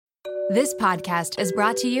This podcast is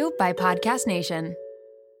brought to you by Podcast Nation.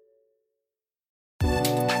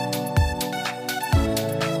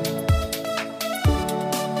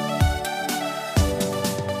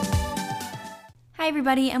 Hi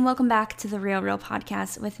everybody, and welcome back to the Real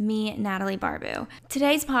Podcast with me, Natalie Barbu.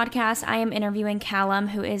 Today's podcast, I am interviewing Calum,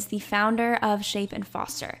 who is the founder of Shape and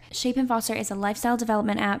Foster. Shape and Foster is a lifestyle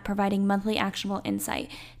development app providing monthly actionable insight.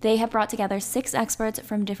 They have brought together 6 experts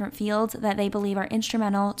from different fields that they believe are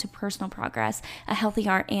instrumental to personal progress, a healthy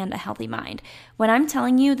heart, and a healthy mind. When I'm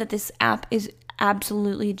telling you that this app is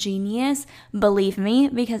absolutely genius, believe me,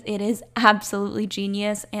 because it is absolutely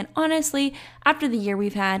genius. And honestly, after the year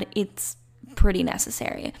we've had, it's pretty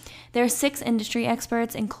necessary. There are 6 industry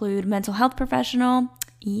experts, include mental health professional,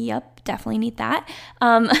 yep, definitely need that,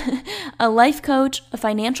 a life coach, a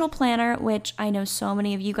financial planner, which I know so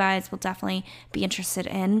many of you guys will definitely be interested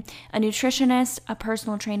in, a nutritionist, a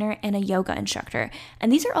personal trainer, and a yoga instructor.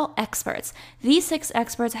 And these are all experts. These 6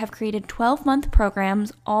 experts have created 12-month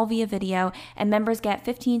programs, all via video, and members get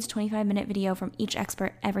 15 to 25-minute video from each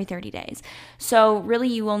expert every 30 days. So really,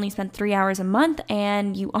 you only spend 3 hours a month,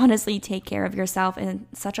 and you honestly take care of yourself in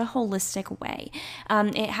such a holistic way.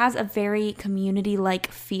 It has a very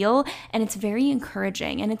community-like feel, and it's very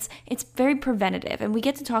encouraging, and it's very preventative, and we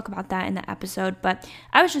get to talk about that in the episode. But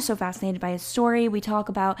I was just so fascinated by his story. We talk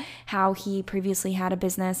about how he previously had a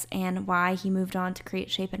business and why he moved on to create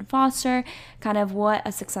Shape and Foster, kind of what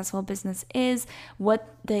a successful business is,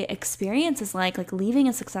 what the experience is like leaving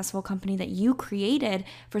a successful company that you created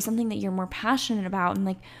for something that you're more passionate about, and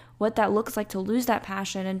like what that looks like to lose that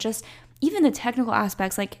passion, and just even the technical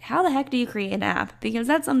aspects, like how the heck do you create an app? Because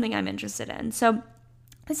that's something I'm interested in. So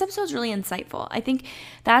this episode is really insightful. I think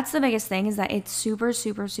that's the biggest thing, is that it's super,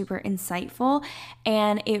 super, super insightful,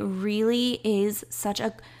 and it really is such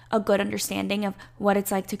a good understanding of what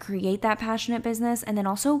it's like to create that passionate business, and then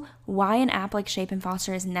also why an app like Shape and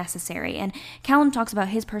Foster is necessary. And Calum talks about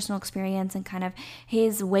his personal experience and kind of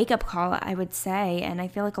his wake-up call, I would say, and I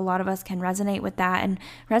feel like a lot of us can resonate with that and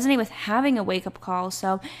resonate with having a wake-up call.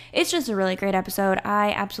 So it's just a really great episode.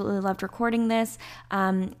 I absolutely loved recording this,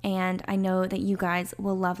 and I know that you guys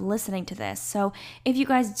will love listening to this. So if you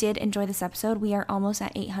guys did enjoy this episode, we are almost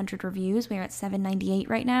at 800 reviews. We are at 798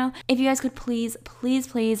 right now. If you guys could please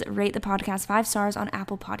rate the podcast 5 stars on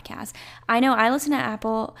Apple Podcasts. I know I listen to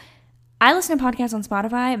podcasts on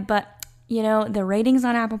Spotify, but you know, the ratings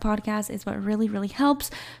on Apple Podcasts is what really, really helps.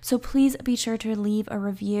 So please be sure to leave a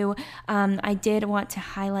review. I did want to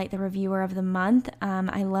highlight the reviewer of the month.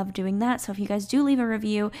 I love doing that. So if you guys do leave a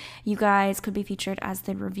review, you guys could be featured as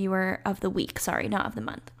the reviewer of the week. Sorry, not of the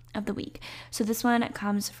month, of the week. So this one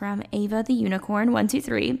comes from Ava the Unicorn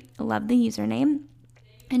 123. Love the username.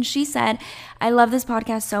 And she said, I love this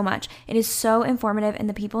podcast so much. It is so informative, and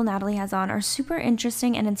the people Natalie has on are super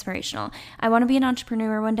interesting and inspirational. I want to be an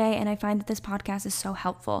entrepreneur one day, and I find that this podcast is so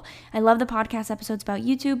helpful. I love the podcast episodes about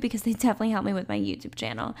YouTube because they definitely help me with my YouTube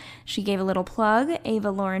channel. She gave a little plug,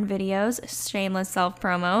 Ava Lauren Videos, shameless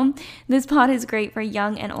self-promo. This pod is great for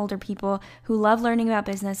young and older people who love learning about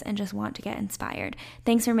business and just want to get inspired.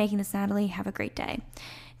 Thanks for making this, Natalie. Have a great day.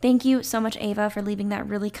 Thank you so much, Ava, for leaving that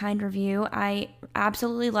really kind review. I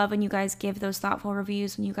absolutely love when you guys give those thoughtful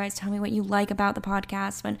reviews, when you guys tell me what you like about the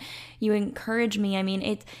podcast, when you encourage me. I mean,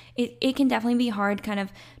 it can definitely be hard kind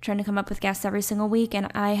of trying to come up with guests every single week, and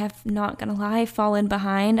I have, not gonna lie, fallen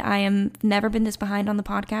behind. I am never been this behind on the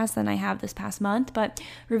podcast than I have this past month, but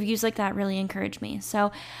reviews like that really encourage me.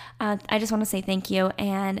 So I just want to say thank you,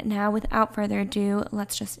 and now without further ado,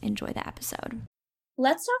 let's just enjoy the episode.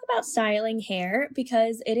 Let's talk about styling hair,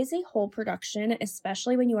 because it is a whole production,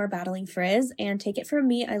 especially when you are battling frizz. And take it from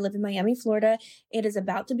me, I live in Miami, Florida. It is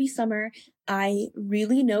about to be summer. I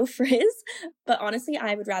really know frizz, but honestly,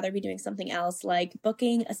 I would rather be doing something else, like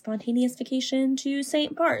booking a spontaneous vacation to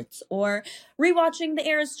St. Bart's or rewatching the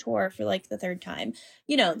Eras Tour for like the 3rd time.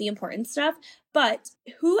 You know, the important stuff. But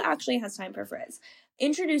who actually has time for frizz?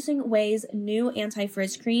 Introducing Ouai's new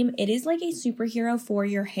anti-frizz cream. It is like a superhero for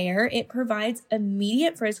your hair. It provides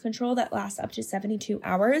immediate frizz control that lasts up to 72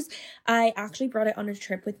 hours. I actually brought it on a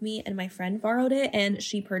trip with me, and my friend borrowed it, and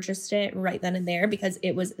she purchased it right then and there because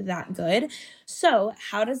it was that good. So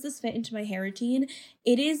how does this fit into my hair routine?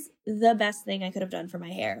 It is the best thing I could have done for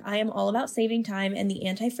my hair. I am all about saving time, and the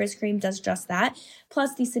anti-frizz cream does just that.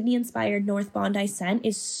 Plus, the Sydney-inspired North Bondi scent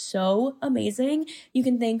is so amazing. You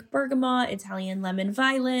can thank bergamot, Italian lemon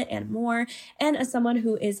violet, and more. And as someone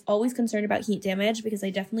who is always concerned about heat damage, because I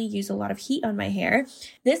definitely use a lot of heat on my hair,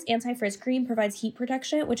 this anti-frizz cream provides heat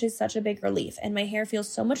protection, which is such a big relief, and my hair feels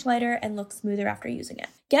so much lighter and looks smoother after using it.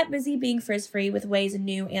 Get busy being frizz-free with Ouai's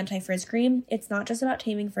new anti-frizz cream. It's it's not just about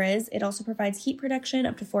taming frizz. It also provides heat protection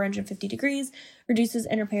up to 450 degrees, reduces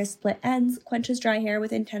and repairs split ends, quenches dry hair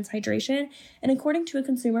with intense hydration, and according to a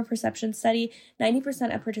consumer perception study,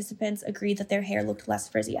 90% of participants agreed that their hair looked less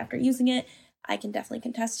frizzy after using it. I can definitely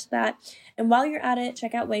contest to that. And while you're at it,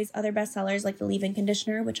 check out Ouai's other bestsellers like the leave-in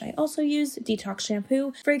conditioner, which I also use, detox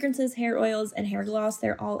shampoo, fragrances, hair oils, and hair gloss.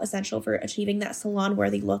 They're all essential for achieving that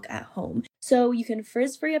salon-worthy look at home. So you can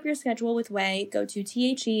frizz-free up your schedule with Ouai. Go to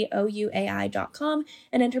theouai.com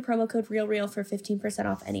and enter promo code REALREAL for 15%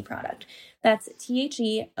 off any product. That's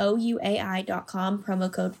theouai.com,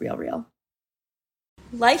 promo code REALREAL.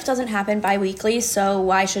 Life doesn't happen bi-weekly, so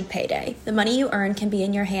why should payday? The money you earn can be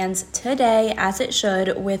in your hands today, as it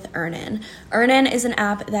should, with Earnin. Earnin is an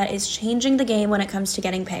app that is changing the game when it comes to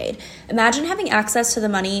getting paid. Imagine having access to the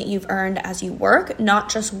money you've earned as you work, not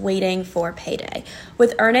just waiting for payday.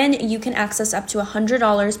 With Earnin, you can access up to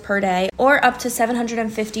 $100 per day or up to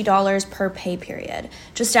 $750 per pay period.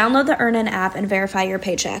 Just download the Earnin app and verify your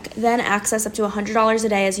paycheck. Then access up to $100 a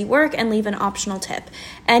day as you work and leave an optional tip.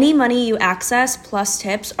 Any money you access plus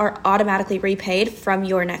tips are automatically repaid from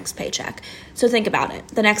your next paycheck. So think about it.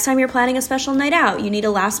 The next time you're planning a special night out, you need a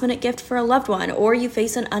last-minute gift for a loved one, or you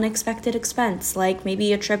face an unexpected expense, like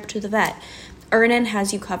maybe a trip to the vet, Earnin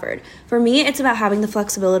has you covered. For me, it's about having the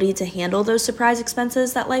flexibility to handle those surprise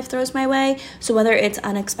expenses that life throws my way. So whether it's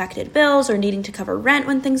unexpected bills or needing to cover rent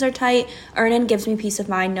when things are tight, Earnin gives me peace of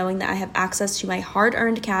mind knowing that I have access to my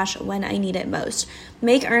hard-earned cash when I need it most.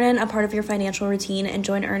 Make Earnin a part of your financial routine and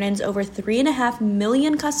join Earnin's over 3.5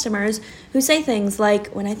 million customers who say things like,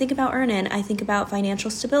 when I think about Earnin, I think about financial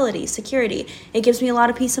stability, security. It gives me a lot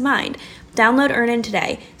of peace of mind. Download Earnin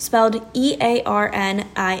today, spelled EARNIN,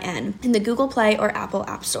 in the Google Play or Apple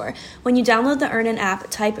App Store. When you download the Earnin app,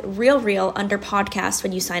 type RealReal under podcast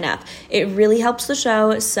when you sign up. It really helps the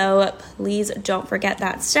show, so please don't forget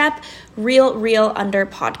that step. RealReal under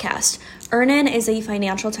podcast. Earnin is a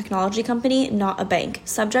financial technology company, not a bank.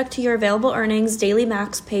 Subject to your available earnings, daily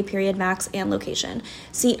max, pay period max, and location.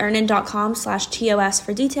 See earnin.com/TOS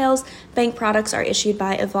for details. Bank products are issued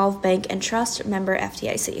by Evolve Bank and Trust, member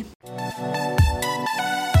FDIC.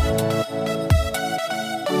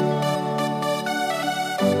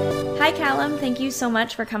 Hi, Calum. Thank you so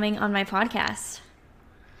much for coming on my podcast.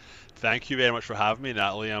 Thank you very much for having me,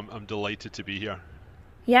 Natalie. I'm delighted to be here.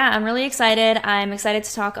 Yeah, I'm really excited. I'm excited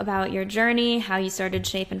to talk about your journey, how you started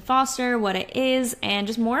Shape and Foster, what it is, and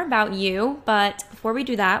just more about you. But before we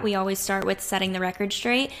do that, we always start with setting the record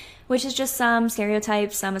straight, which is just some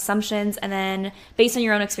stereotypes, some assumptions, and then based on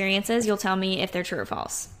your own experiences, you'll tell me if they're true or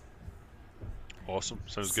false. Awesome.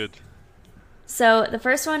 Sounds good. So the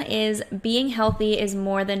first one is being healthy is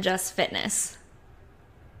more than just fitness.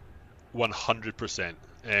 100%.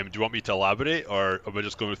 Do you want me to elaborate, or am I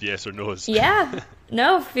just going with yes or no's? Yeah.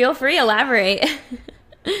 No, feel free, elaborate.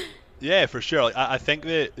 Yeah, for sure. Like, I think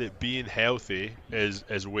that being healthy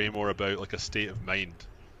is way more about like a state of mind,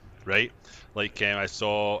 right? Like I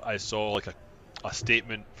saw like a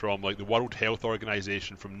statement from like the World Health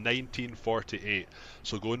Organization from 1948,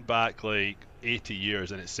 so going back like 80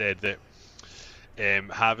 years, and it said that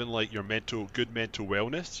having like your good mental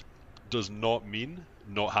wellness does not mean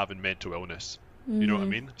not having mental illness. You know what I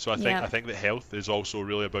mean? So I think that health is also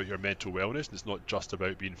really about your mental wellness. It's not just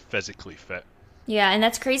about being physically fit. Yeah, and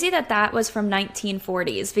that's crazy that was from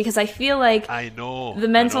 1940s, because I feel like the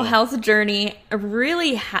mental health journey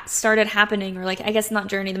really started happening, or like, I guess not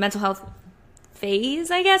journey, the mental health phase,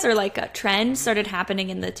 I guess, or like a trend started happening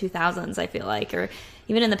in the 2000s, I feel like, or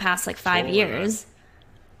even in the past like 5 years.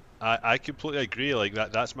 I completely agree. Like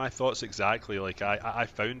that's my thoughts exactly. Like I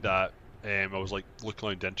found that. I was like looking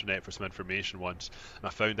on the internet for some information once, and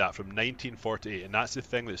I found that from 1948, and that's the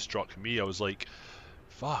thing that struck me. I was like,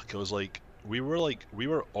 fuck, I was like, we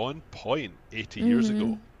were on point 80 years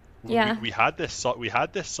ago. Yeah. We had this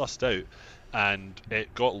sussed out, and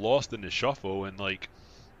it got lost in the shuffle. And like,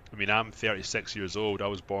 I mean, I'm 36 years old. I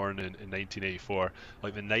was born in 1984.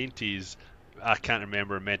 Like the 90s, I can't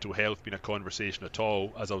remember mental health being a conversation at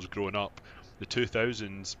all as I was growing up. The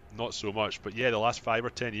 2000s, not so much, but yeah, the last 5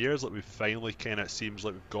 or 10 years, like we've finally it seems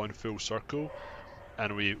like we've gone full circle,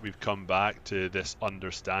 and we've come back to this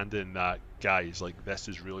understanding that, guys, like this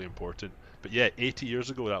is really important. But yeah, 80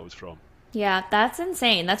 years ago that was from. Yeah, that's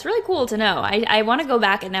insane. That's really cool to know. I want to go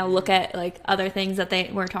back and now look at like other things that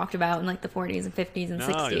they were talked about in like the 40s and 50s and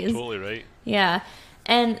 60s. You're totally right. Yeah.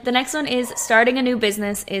 And the next one is starting a new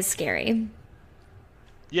business is scary.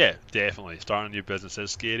 Yeah, definitely. Starting a new business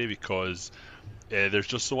is scary because there's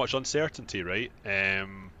just so much uncertainty, right?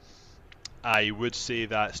 I would say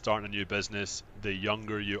that starting a new business, the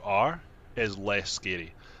younger you are, is less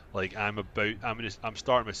scary. Like I'm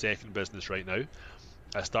starting my second business right now.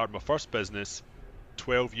 I started my first business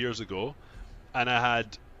 12 years ago, and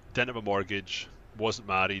didn't have a mortgage, wasn't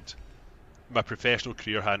married, my professional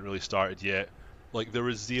career hadn't really started yet. Like there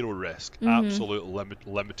was zero risk, absolute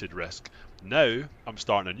limited risk. Now I'm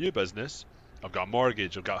starting a new business. I've got a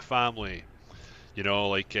mortgage, I've got a family. You know,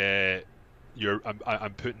 like I'm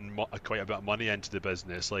putting quite a bit of money into the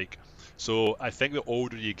business. Like, so I think the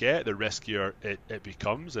older you get, the riskier it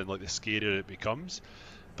becomes, and like the scarier it becomes.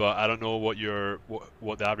 But I don't know what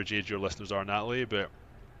the average age of your listeners are, Natalie. But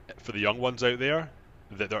for the young ones out there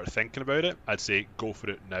that are thinking about it, I'd say go for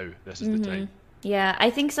it now. This is the time. Yeah, I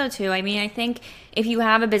think so too. I mean, I think if you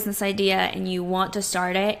have a business idea and you want to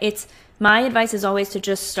start it, my advice is always to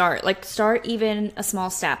just start. Like start even a small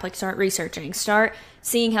step, like start researching, start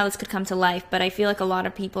seeing how this could come to life. But I feel like a lot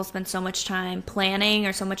of people spend so much time planning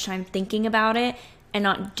or so much time thinking about it and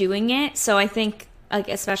not doing it. So I think, like,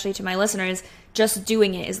 especially to my listeners, just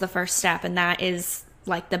doing it is the first step. And that is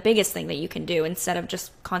like the biggest thing that you can do instead of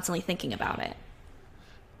just constantly thinking about it.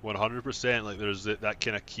 100%. Like there's that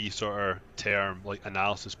kind of key sort of term, like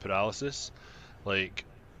analysis paralysis. Like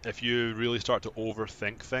if you really start to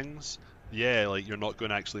overthink things, yeah, like you're not going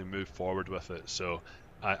to actually move forward with it. So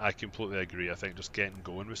I completely agree. I think just getting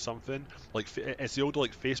going with something, like it's the old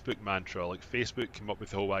like Facebook mantra. Like Facebook came up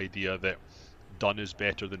with the whole idea that done is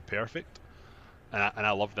better than perfect, and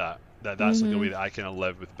I love that. That's like the way that I kind of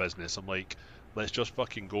live with business. I'm like, let's just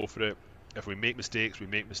fucking go for it. If we make mistakes, we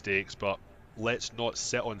make mistakes, but let's not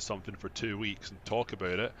sit on something for 2 weeks and talk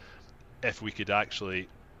about it. If we could actually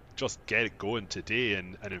just get it going today,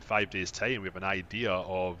 and in 5 days' time we have an idea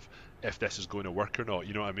of if this is going to work or not.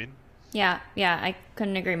 You know what I mean? Yeah, I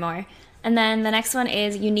couldn't agree more. And then the next one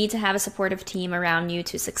is you need to have a supportive team around you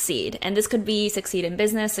to succeed. And this could be succeed in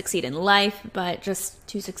business, succeed in life, but just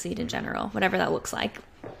to succeed in general, whatever that looks like.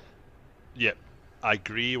 Yep. I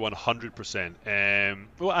agree 100%.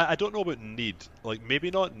 Well, I don't know about need. Like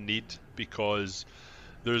maybe not need, because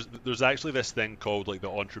there's actually this thing called like the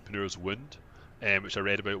entrepreneur's wound, which I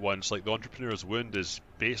read about once. Like the entrepreneur's wound is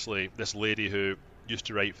basically this lady who used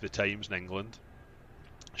to write for the Times in England.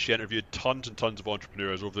 She interviewed tons and tons of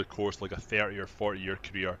entrepreneurs over the course of like a 30 or 40-year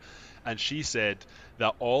career, and she said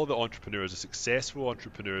that all the entrepreneurs, the successful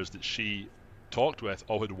entrepreneurs that she talked with,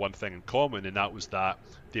 all had one thing in common, and that was that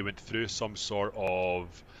they went through some sort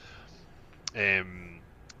of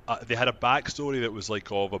they had a backstory that was like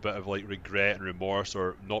of a bit of like regret and remorse,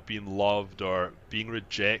 or not being loved or being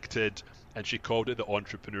rejected, and she called it the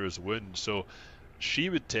entrepreneur's wound. So she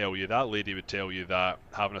would tell you, that lady would tell you, that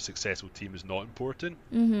having a successful team is not important.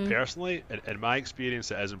 Personally, in my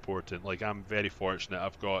experience, it is important. Like I'm very fortunate.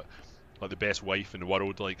 I've got like the best wife in the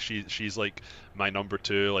world. Like she's like my number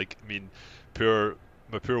two. Like I mean,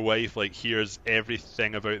 my poor wife like hears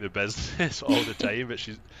everything about the business all the time,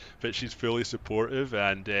 but she's fully supportive,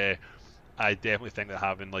 and I definitely think that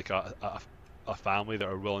having like a family that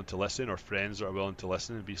are willing to listen, or friends that are willing to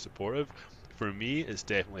listen and be supportive, for me, it's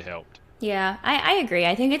definitely helped. Yeah, I agree.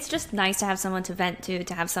 I think it's just nice to have someone to vent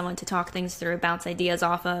to have someone to talk things through, bounce ideas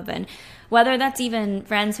off of, and whether that's even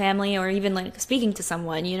friends, family, or even like speaking to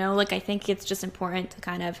someone, you know, like I think it's just important to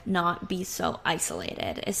kind of not be so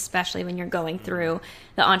isolated, especially when you're going through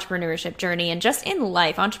the entrepreneurship journey and just in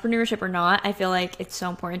life, entrepreneurship or not. I feel like it's so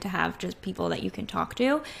important to have just people that you can talk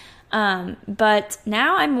to. But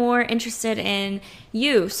now I'm more interested in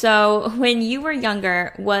you. So when you were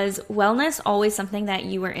younger, was wellness always something that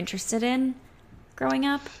you were interested in growing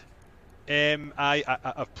up?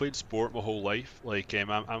 I've played sport my whole life. Like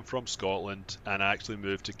I'm from Scotland, and I actually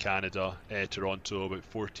moved to Canada, Toronto, about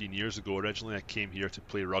 14 years ago. Originally, I came here to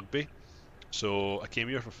play rugby. So I came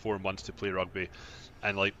here for 4 months to play rugby,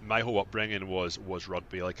 and like my whole upbringing was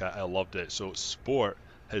rugby. Like I loved it. So sport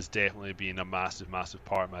has definitely been a massive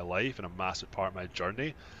part of my life and a massive part of my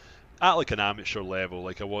journey at like an amateur level.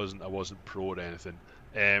 Like I wasn't pro or anything,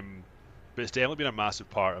 but it's definitely been a massive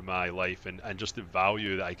part of my life, and just the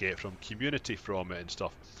value that I get from community from it and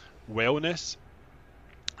stuff. Wellness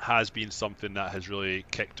has been something that has really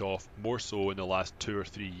kicked off more so in the last 2 or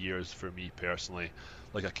 3 years for me personally,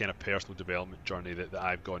 like a kind of personal development journey that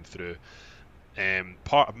I've gone through. A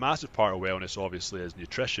massive part of wellness obviously is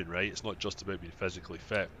nutrition, right? It's not just about being physically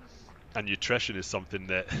fit, and nutrition is something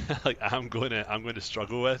that like I'm going to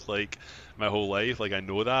struggle with like my whole life. Like I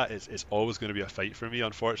know that it's always going to be a fight for me,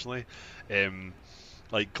 unfortunately.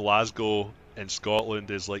 Like Glasgow in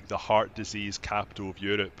Scotland is like the heart disease capital of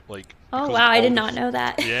Europe. Like Oh because of wow, I all did the not know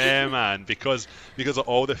that. yeah, man, because of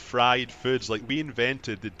all the fried foods. Like we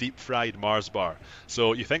invented the deep fried Mars bar.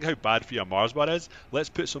 So you think how bad for you a Mars bar is? Let's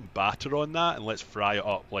put some batter on that and let's fry it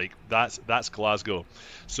up. Like that's Glasgow.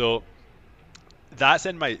 So that's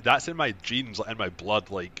in my genes, like in my blood.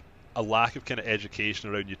 Like a lack of kind of education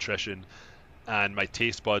around nutrition, and my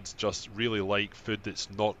taste buds just really like food that's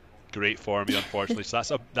not great for me, unfortunately.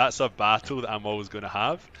 So that's a battle that I'm always going to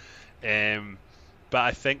have. Um, but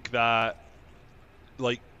I think that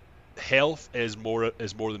like health is more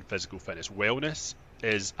than physical fitness. Wellness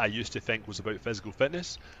is I used to think was about physical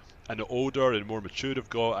fitness, and the older and more mature I've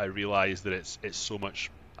got, I realised that it's so much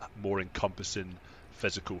more encompassing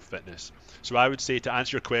physical fitness. So I would say, to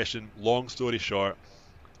answer your question, long story short,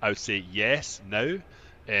 I would say yes now.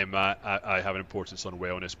 I have an importance on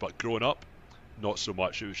wellness, but growing up, not so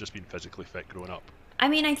much. It was just being physically fit growing up. I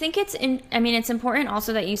mean, I think it's important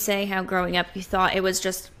also that you say how growing up you thought it was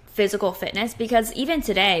just physical fitness, because even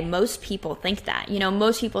today most people think that.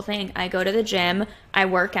 Most people think I go to the gym, I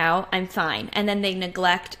work out, I'm fine, and then they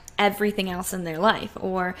neglect everything else in their life,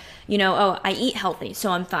 or oh, I eat healthy,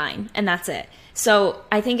 so I'm fine, and that's it. So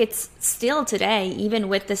I think it's still today, even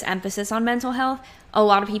with this emphasis on mental health, a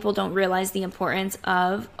lot of people don't realize the importance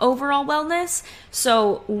of overall wellness.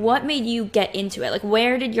 So what made you get into it? Like,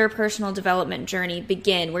 where did your personal development journey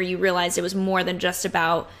begin, where you realized it was more than just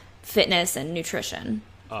about fitness and nutrition?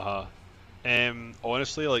 Uh-huh.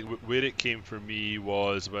 Honestly, like where it came for me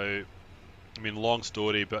was about, I mean, long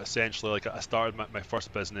story, but essentially, like I started my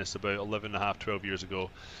first business about 11 and a half, 12 years ago.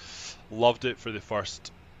 Loved it for the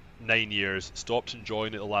first 9 years, stopped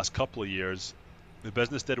enjoying it the last couple of years. The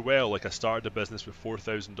business did well. Like I started the business with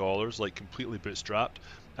 $4,000, like completely bootstrapped,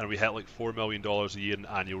 and we hit like $4 million a year in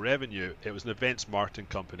annual revenue. It was an events marketing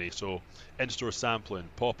company, so in-store sampling,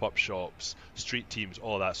 pop-up shops, street teams,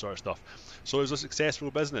 all that sort of stuff. So it was a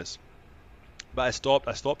successful business. But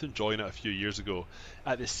I stopped enjoying it a few years ago.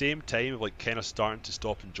 At the same time of like kind of starting to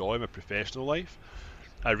stop enjoying my professional life,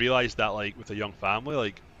 I realized that like with a young family,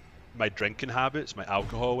 like my drinking habits, my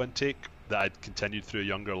alcohol intake that I'd continued through a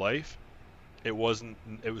younger life, it was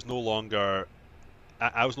no longer,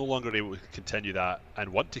 I was no longer able to continue that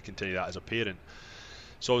and want to continue that as a parent.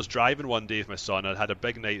 So I was driving one day with my son. I'd had a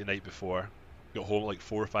big night the night before, got home at like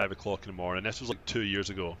 4 or 5 o'clock in the morning. This was like 2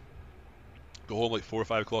 years ago. Got home like 4 or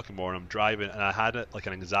 5 o'clock in the morning. I'm driving, and I had like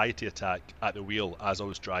an anxiety attack at the wheel as I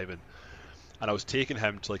was driving. And I was taking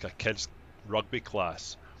him to like a kids rugby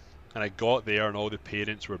class. And I got there, and all the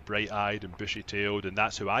parents were bright-eyed and bushy-tailed, and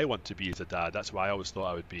that's who I want to be as a dad. That's who I always thought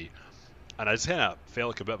I would be. And I just kind of felt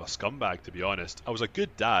like a bit of a scumbag, to be honest. I was a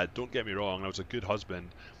good dad, don't get me wrong. I was a good husband.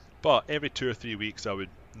 But every 2 or 3 weeks, I would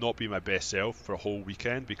not be my best self for a whole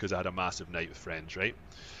weekend because I had a massive night with friends, right?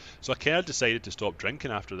 So I kind of decided to stop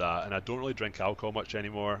drinking after that, and I don't really drink alcohol much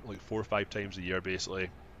anymore, like 4 or 5 times a year basically.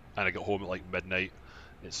 And I get home at like midnight.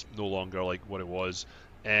 It's no longer like what it was.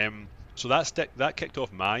 So that kicked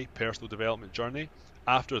off my personal development journey.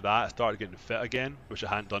 After that, I started getting fit again, which I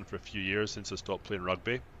hadn't done for a few years since I stopped playing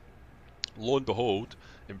rugby. Lo and behold,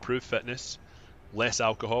 improved fitness, less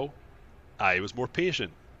alcohol. I was more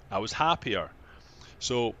patient. I was happier.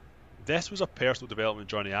 So this was a personal development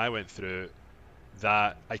journey I went through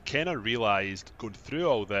that I kind of realized going through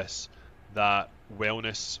all this that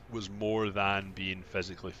wellness was more than being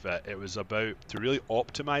physically fit. It was about to really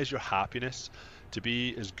optimize your happiness, to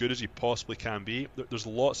be as good as you possibly can be. There's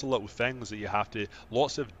lots of little things that you have to,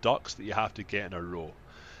 lots of ducks that you have to get in a row.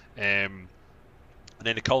 And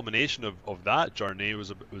then the culmination of that journey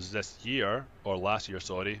was this year, or last year,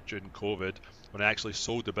 sorry, during COVID, when I actually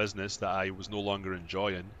sold the business that I was no longer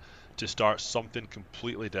enjoying to start something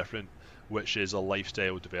completely different, which is a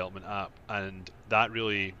lifestyle development app. And that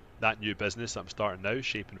new business that I'm starting now,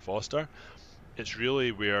 Shape and Foster, it's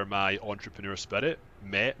really where my entrepreneur spirit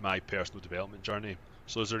met my personal development journey.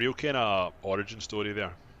 So there's a real kind of origin story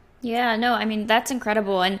there. Yeah, no, I mean, that's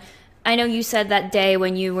incredible. And I know you said that day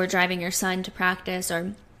when you were driving your son to practice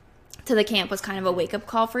or to the camp was kind of a wake-up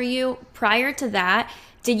call for you. Prior to that,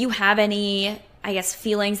 did you have any, I guess,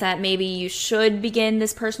 feelings that maybe you should begin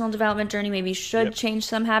this personal development journey, maybe you should change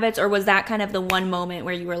some habits, or was that kind of the one moment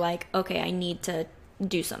where you were like, okay, I need to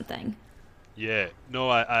do something? Yeah, no,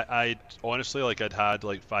 I honestly, like, I'd had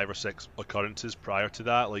like 5 or 6 occurrences prior to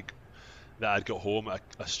that, like that I'd got home at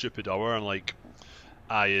a stupid hour, and like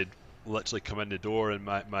I had literally come in the door and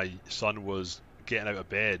my son was getting out of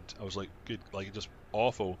bed. I was like, good, like just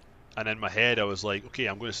awful. And in my head I was like, okay,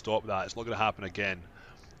 I'm going to stop that. It's not going to happen again.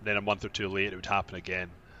 And then a month or two later it would happen again.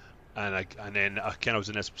 And then I kind of was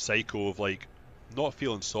in this cycle of like not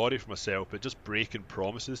feeling sorry for myself, but just breaking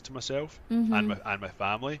promises to myself Mm-hmm. and my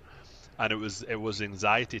family. And it was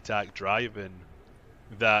anxiety attack driving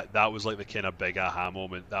that was like the kind of big aha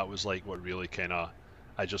moment. That was like what really kind of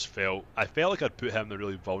I felt like I'd put him in a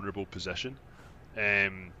really vulnerable position,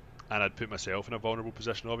 and I'd put myself in a vulnerable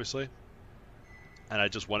position, obviously, and I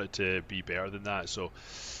just wanted to be better than that. So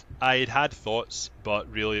I had thoughts,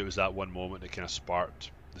 but really it was that one moment that kind of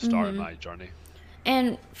sparked the start of my journey.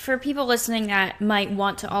 And for people listening that might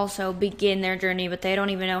want to also begin their journey, but they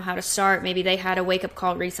don't even know how to start, maybe they had a wake-up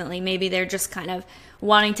call recently, maybe they're just kind of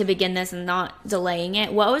wanting to begin this and not delaying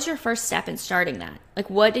it. What was your first step in starting that?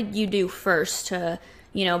 Like, what did you do first to,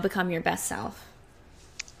 become your best self?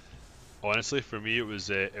 Honestly, for me, it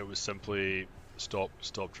was simply stop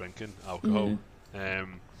drinking alcohol.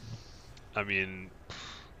 I mean,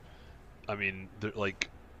 like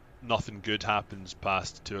nothing good happens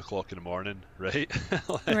past 2 o'clock in the morning, right?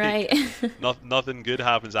 Like, Right. nothing good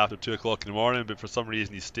happens after 2 o'clock in the morning. But for some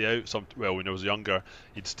reason, you stay out. When I was younger,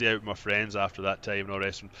 you'd stay out with my friends after that time and all the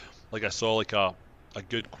rest. Like I saw like a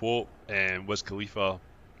good quote, Wiz Khalifa.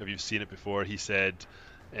 If you've seen it before, he said,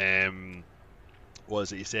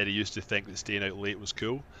 was it? He said he used to think that staying out late was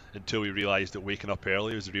cool until he realized that waking up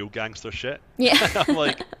early was real gangster shit. Yeah.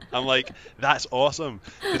 I'm like, that's awesome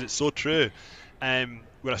because it's so true.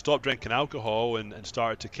 When I stopped drinking alcohol and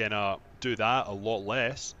started to kind of do that a lot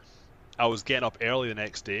less, I was getting up early the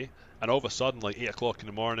next day, and all of a sudden, like 8 o'clock in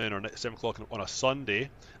the morning or 7 o'clock on a Sunday,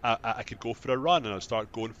 I could go for a run, and I'd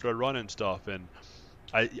start going for a run and stuff. And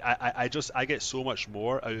I get so much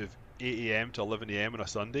more out of 8 a.m. to 11 a.m. on a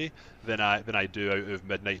Sunday than I do out of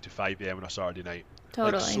midnight to 5 a.m. on a Saturday night.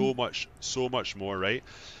 Totally. Like so much more, right?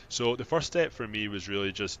 So the first step for me was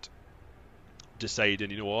really just deciding,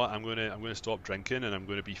 you know what, I'm gonna stop drinking and I'm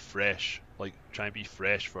gonna be fresh, like try and be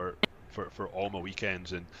fresh for all my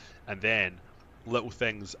weekends, and then little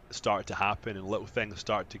things start to happen and little things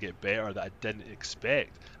start to get better that I didn't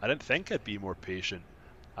expect. I didn't think I'd be more patient.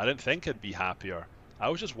 I didn't think I'd be happier. I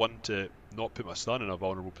was just wanting to not put my son in a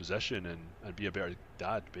vulnerable position and be a better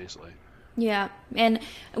dad, basically. Yeah. And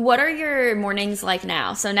what are your mornings like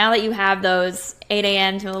now? So now that you have those 8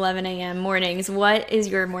 a.m. to 11 a.m. mornings, what is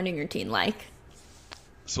your morning routine like?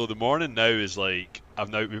 So the morning now is like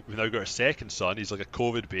we've now got our second son. He's like a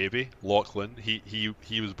COVID baby, Lachlan.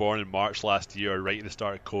 He was born in March last year, right at the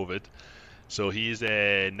start of COVID. So he's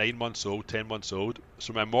 9 months old, 10 months old.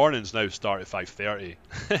 So my mornings now start at 5:30.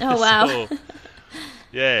 Oh wow. So,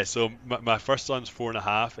 yeah. So my first son's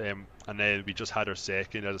 4.5, and then we just had our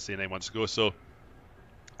second, as I say, 9 months ago. So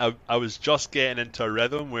I was just getting into a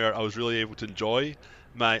rhythm where I was really able to enjoy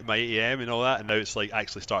my 8 a.m. and all that, and now it's like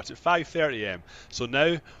actually starts at 5:30 a.m. So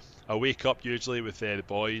now I wake up usually with the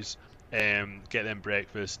boys, get them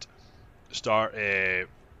breakfast, start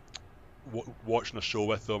watching a show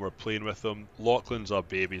with them or playing with them. Lachlan's a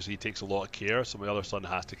baby, so he takes a lot of care, so my other son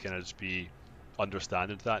has to kind of just be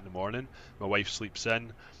understanding to that in the morning. My wife sleeps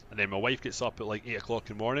in, and then my wife gets up at like 8 o'clock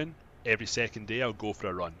in the morning. Every second day I'll go for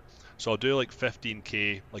a run. So I'll do like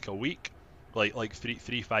 15k like a week, like three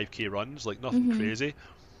 5k runs, like nothing crazy.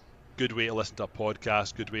 Good way to listen to a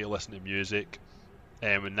podcast, good way to listen to music,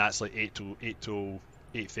 and that's like 8 to 8:30,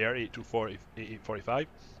 8 to 8:45.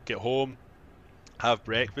 Get home, have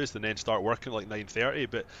breakfast, and then start working like 9:30.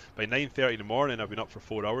 But by 9:30 in the morning, I've been up for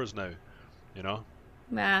 4 hours now. You know.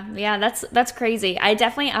 Yeah, that's crazy.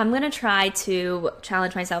 I'm gonna try to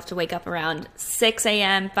challenge myself to wake up around 6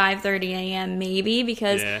 a.m., 5:30 a.m. maybe,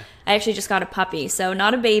 because I actually just got a puppy, so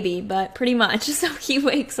not a baby, but pretty much. So he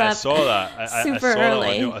wakes up. I saw that. Super I saw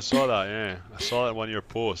early. That I saw that. Yeah, I saw that in one of your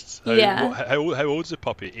posts. How old's the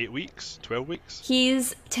puppy? 8 weeks? 12 weeks?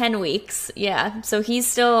 He's 10 weeks. Yeah, so he's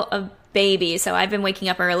still a baby, so I've been waking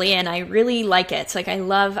up early and I really like it. Like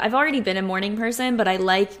I've already been a morning person, but I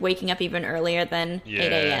like waking up even earlier than 8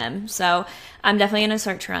 a.m. So I'm definitely going to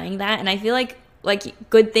start trying that. And I feel like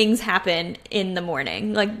good things happen in the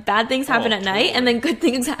morning. Like bad things happen at night, and then good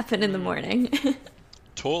things happen in the morning.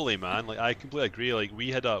 Totally, man. Like I completely agree. Like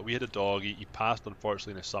we had a dog. He passed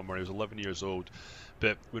unfortunately in the summer. He was 11 years old.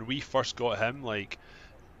 But when we first got him, like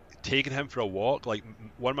taking him for a walk, like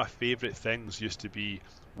one of my favorite things used to be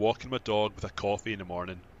walking my dog with a coffee in the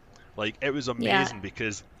morning. Like it was amazing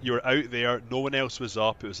because you were out there, no one else was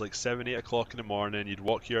up. It was like 7, 8 o'clock in the morning. You'd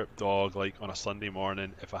walk your dog like on a Sunday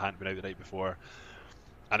morning if I hadn't been out the night before,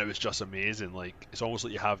 and it was just amazing. Like it's almost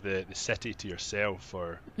like you have the city to yourself,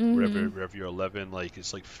 or wherever you're living. Like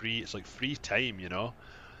it's like free time, you know.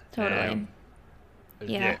 Totally.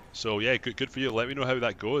 So yeah, good for you. Let me know how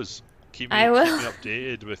that goes. Keep I me will.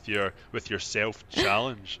 updated with your self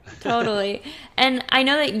challenge. Totally. And I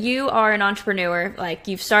know that you are an entrepreneur. Like,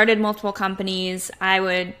 you've started multiple companies. I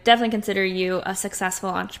would definitely consider you a successful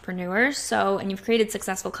entrepreneur. So, and you've created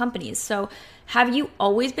successful companies. So, have you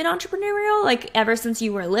always been entrepreneurial, like ever since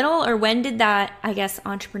you were little, or when did that, I guess,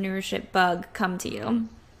 entrepreneurship bug come to you?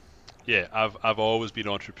 Yeah, I've always been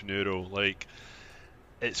entrepreneurial. Like,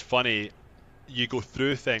 it's funny, you go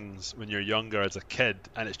through things when you're younger as a kid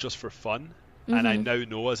and it's just for fun. And I now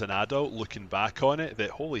know as an adult looking back on it that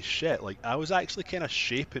holy shit, like I was actually kind of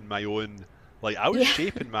shaping my own, like I was Yeah.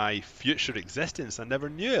 shaping my future existence. I never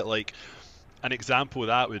knew it. Like an example of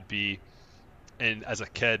that would be as a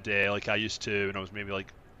kid, like I used to when I was maybe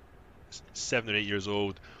like 7 or 8 years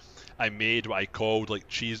old, I made what I called like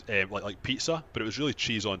cheese, like pizza, but it was really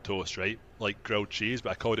cheese on toast, right? Like grilled cheese, but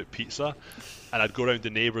I called it pizza. And I'd go around the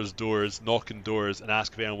neighbours' doors, knocking doors, and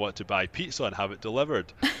ask if anyone wanted to buy pizza and have it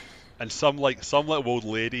delivered. And some little old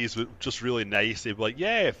ladies were just really nice. They'd be like,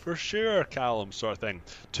 "Yeah, for sure, Calum," sort of thing.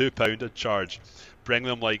 £2 I'd charge. Bring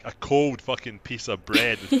them like a cold fucking piece of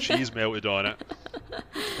bread with cheese melted on it.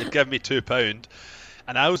 They'd give me £2,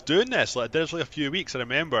 and I was doing this. Like I did this like a few weeks, I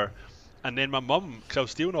remember. And then my mum, because I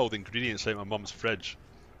was stealing all the ingredients out of my mum's fridge,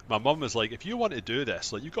 my mum was like, if you want to do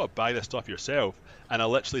this, like you've got to buy this stuff yourself. And I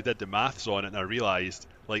literally did the maths on it and I realised,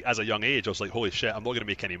 like as a young age, I was like, holy shit, I'm not going to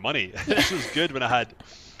make any money. This was good when I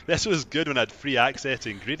had free access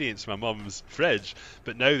to ingredients in my mum's fridge.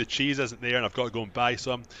 But now the cheese isn't there and I've got to go and buy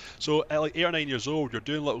some. So at like 8 or 9 years old, you're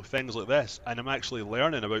doing little things like this and I'm actually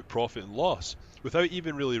learning about profit and loss without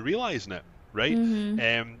even really realising it. Right?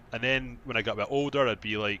 And then when I got a bit older, I'd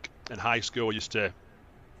be like in high school, I used to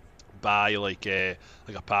buy like a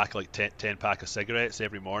pack, like 10 pack of cigarettes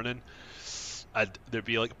every morning. There'd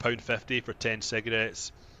be like £1.50 for 10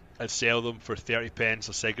 cigarettes. I'd sell them for 30p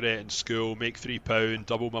a cigarette in school, make £3,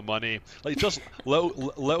 double my money. Like just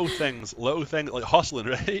little things like hustling,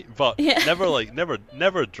 right? But Yeah.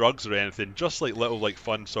 never drugs or anything. Just like little like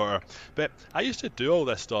fun sort of. But I used to do all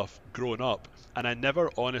this stuff growing up. And I never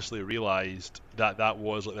honestly realised that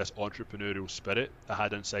was like this entrepreneurial spirit I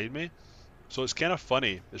had inside me. So it's kind of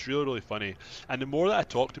funny. It's really, really funny. And the more that I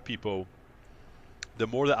talk to people, the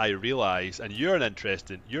more that I realise, and you're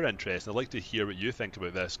interested. I'd like to hear what you think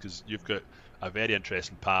about this because you've got a very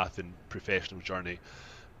interesting path and professional journey.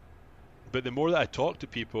 But the more that I talk to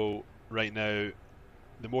people right now,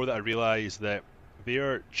 the more that I realise that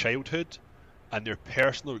their childhood and their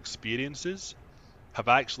personal experiences have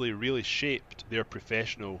actually really shaped their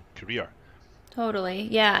professional career. Totally.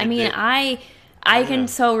 Yeah. I And mean, I can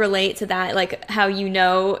so relate to that, like how you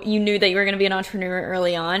knew that you were going to be an entrepreneur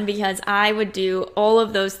early on, because I would do all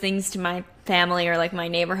of those things to my family or like my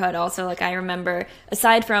neighborhood also. Like I remember,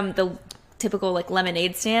 aside from the typical like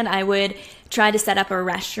lemonade stand, I would try to set up a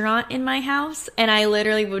restaurant in my house, and I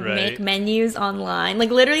literally would make menus online, like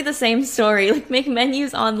literally the same story, like make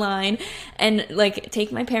menus online and like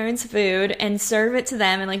take my parents' food and serve it to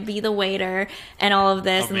them and like be the waiter and all of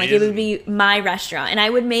this. Amazing. And like it would be my restaurant, and I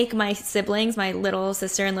would make my siblings, my little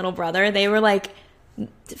sister and little brother, they were like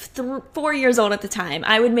 4 years old at the time,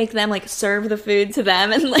 I would make them like serve the food to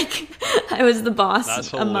them, and like I was the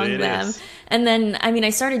boss among them. And then I mean I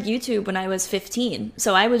started YouTube when I was 15,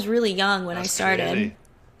 so I was really young when I started. Crazy.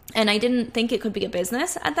 And I didn't think it could be a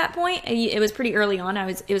business at that point. It was pretty early on.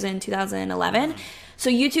 It was in 2011. So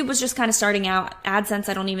YouTube was just kind of starting out. AdSense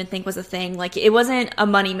I don't even think was a thing. Like it wasn't a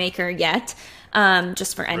money maker yet.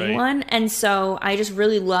 Just for anyone. Right. And so I just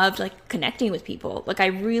really loved like connecting with people. Like I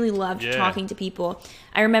really loved talking to people.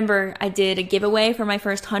 I remember I did a giveaway for my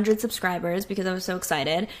first 100 subscribers because I was so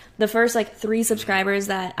excited. The first like 3 subscribers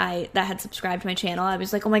that had subscribed to my channel, I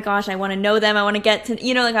was like, oh my gosh, I want to know them. I want to get to,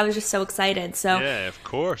 like I was just so excited. So yeah, of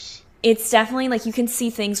course. It's definitely like you can see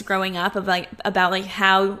things growing up of like about like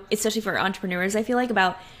how, especially for entrepreneurs, I feel like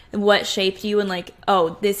about what shaped you and like,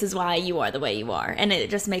 oh, this is why you are the way you are. And it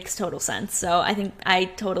just makes total sense. So I think I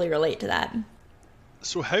totally relate to that.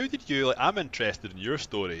 So how did you, like, I'm interested in your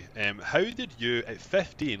story. How did you, at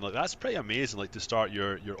 15, like that's pretty amazing, like to start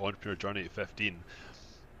your entrepreneur journey at 15.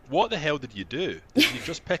 What the hell did you do? Did you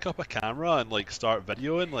just pick up a camera and like start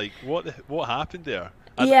videoing? Like what happened there?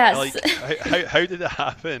 Yes. Like how did it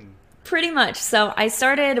happen? Pretty much. So I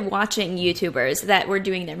started watching YouTubers that were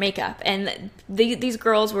doing their makeup, and these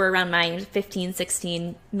girls were around my age, 15,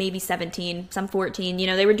 16, maybe 17, some 14.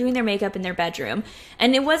 They were doing their makeup in their bedroom,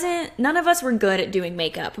 and none of us were good at doing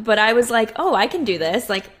makeup, but I was like, oh, I can do this.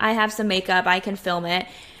 Like I have some makeup, I can film it.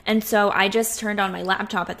 And so I just turned on my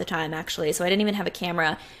laptop at the time, actually. So I didn't even have a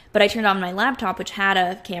camera, but I turned on my laptop, which had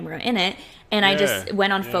a camera in it, and I just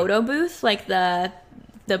went on Photo Booth, like the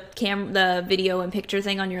the video and picture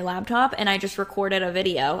thing on your laptop, and I just recorded a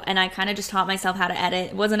video, and I kind of just taught myself how to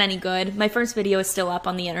edit. It wasn't any good. My first video is still up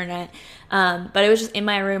on the internet, but it was just in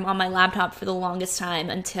my room on my laptop for the longest time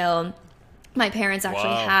until my parents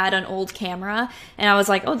actually had an old camera, and I was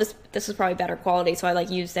like, oh, this is probably better quality, so I like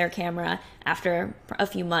used their camera after a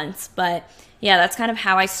few months. But yeah, that's kind of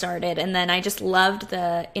how I started, and then I just loved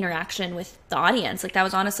the interaction with the audience. Like, that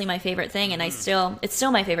was honestly my favorite thing, and it's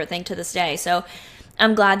still my favorite thing to this day. So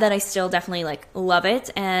I'm glad that I still definitely like love it,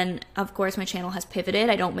 and of course my channel has pivoted.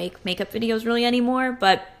 I don't make makeup videos really anymore,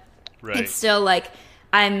 but it's still like,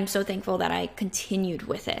 I'm so thankful that I continued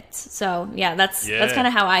with it. So yeah, that's kind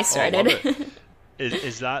of how I started.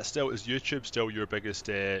 Is YouTube still your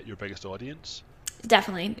biggest audience?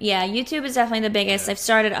 Definitely. Yeah, YouTube is definitely the biggest. I've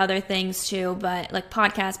started other things too, but like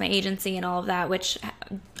podcasts, my agency and all of that, which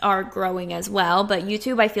are growing as well. But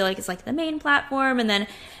YouTube, I feel like, is like the main platform, and then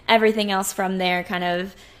everything else from there kind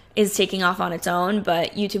of is taking off on its own.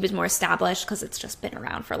 But YouTube is more established because it's just been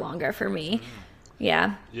around for longer for me.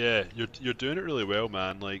 Yeah, you're doing it really well,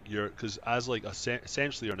 man. Like, because as like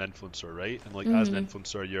essentially you're an influencer, right? And like as an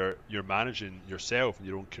influencer, you're managing yourself and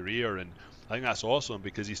your own career, and I think that's awesome,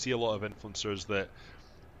 because you see a lot of influencers that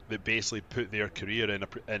basically put their career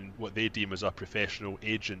in what they deem as a professional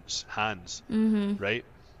agent's hands, right?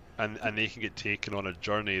 And they can get taken on a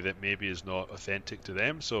journey that maybe is not authentic to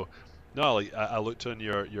them. So no, like I looked on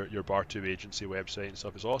your Bar2 agency website and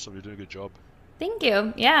stuff. It's awesome. You're doing a good job. Thank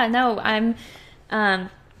you. Yeah, no, I'm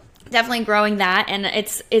definitely growing that, and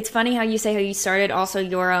it's funny how you say how you started also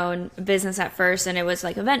your own business at first, and it was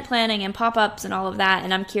like event planning and pop-ups and all of that,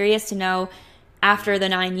 and I'm curious to know, after the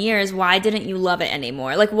 9 years, why didn't you love it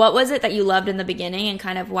anymore? Like, what was it that you loved in the beginning, and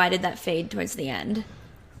kind of why did that fade towards the end?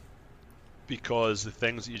 Because the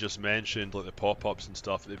things that you just mentioned, like the pop-ups and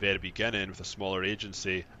stuff at the very beginning with a smaller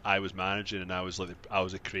agency, I was managing, and I was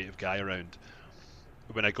a creative guy around.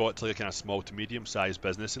 When I got to like a kind of small to medium-sized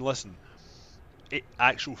business, and listen,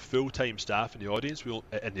 actual full-time staff in the office,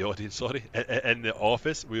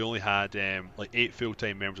 we only had like 8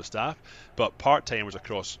 full-time members of staff, but part-timers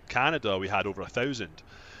across Canada we had over 1,000.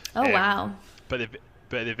 Oh wow. But at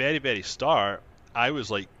the very, very start, I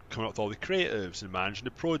was like coming up with all the creatives and managing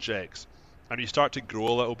the projects, and you start to grow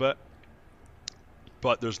a little bit,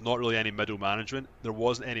 but there's not really any middle management. There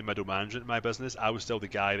wasn't any middle management in my business. I was still the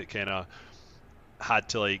guy that kind of had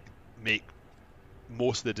to like make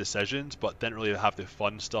most of the decisions, but didn't really have the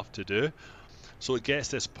fun stuff to do. So it gets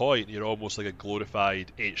to this point, you're almost like a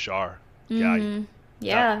glorified HR guy.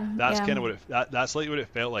 That's kind of what that's like what it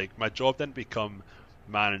felt like. My job didn't become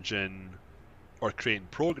managing or creating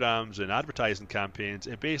programs and advertising campaigns.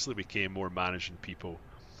 It basically became more managing people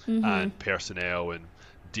and personnel, and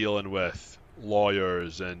dealing with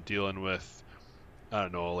lawyers, and dealing with, I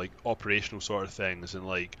don't know, like operational sort of things, and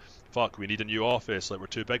like, fuck, we need a new office, like we're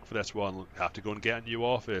too big for this one, we have to go and get a new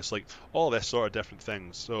office, like all this sort of different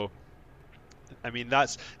things. So I mean,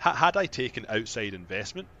 that's had I taken outside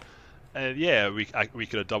investment, we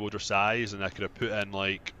could have doubled our size, and I could have put in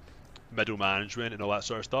like middle management and all that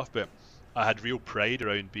sort of stuff. But I had real pride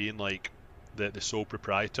around being like the sole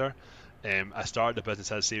proprietor. I started the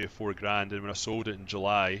business, I'd say, with $4,000, and when I sold it in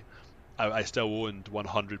July, I still owned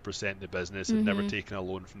 100% of the business. I'd never taken a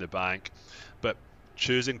loan from the bank. But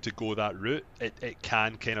choosing to go that route, it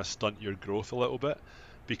can kind of stunt your growth a little bit,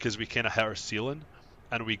 because we kind of hit our ceiling,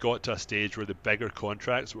 and we got to a stage where the bigger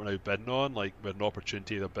contracts we're now bidding on, like with an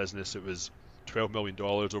opportunity of a business that was $12 million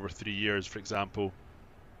over 3 years, for example,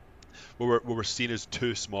 we were seen as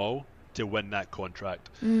too small to win that contract.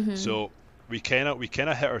 So we kind of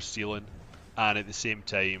hit our ceiling, and at the same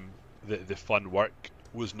time, the fun work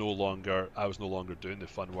was no longer, I was no longer doing the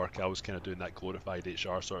fun work. I was kind of doing that glorified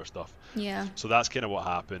HR sort of stuff. Yeah. So that's kind of what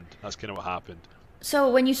happened.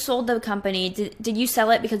 So when you sold the company, did you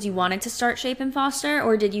sell it because you wanted to start Shape and Foster,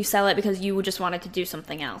 or did you sell it because you just wanted to do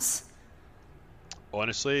something else?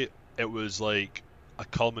 Honestly, it was like a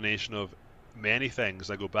culmination of many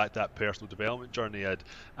things. I go back to that personal development journey.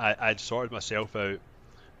 I'd sorted myself out,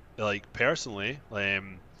 like personally,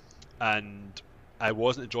 and I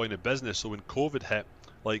wasn't enjoying the business. So when COVID hit,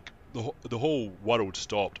 like the whole world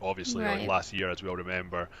stopped, obviously, like last year, as we all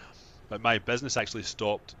remember. But my business actually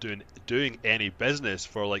stopped doing any business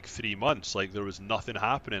for like 3 months. Like there was nothing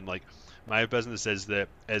happening. Like my business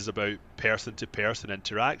is about person to person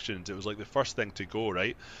interactions. It was like the first thing to go,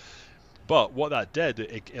 right? But what that did,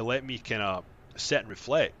 it let me kind of sit and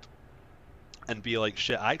reflect and be like,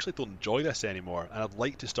 shit, I actually don't enjoy this anymore, and I'd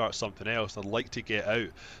like to start something else. I'd like to get out.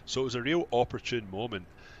 So it was a real opportune moment.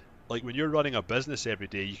 Like when you're running a business every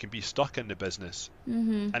day, you can be stuck in the business,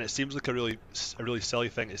 and it seems like a really silly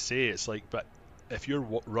thing to say. It's like, but if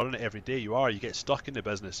you're running it every day, you get stuck in the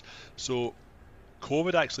business. So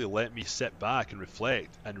COVID actually let me sit back and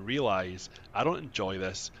reflect and realize I don't enjoy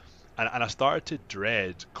this. And I started to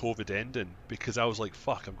dread COVID ending, because I was like,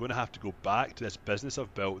 fuck, I'm going to have to go back to this business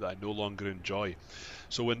I've built that I no longer enjoy.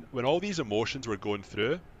 So when all these emotions were going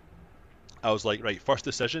through, I was like, right, first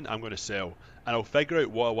decision, I'm going to sell. And I'll figure out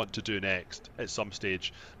what I want to do next at some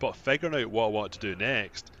stage. But figuring out what I want to do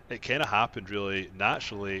next, it kind of happened really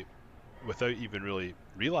naturally without even really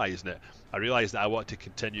realizing it. I realized that I wanted to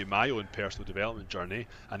continue my own personal development journey,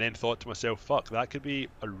 and then thought to myself, fuck, that could be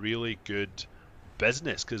a really good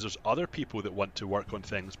business, because there's other people that want to work on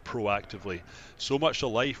things proactively. So much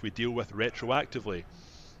of life we deal with retroactively.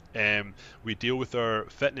 We deal with our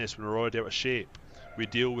fitness when we're already out of shape. We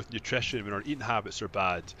deal with nutrition when our eating habits are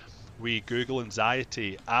bad. We Google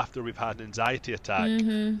anxiety after we've had an anxiety attack.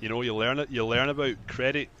 You know, you learn about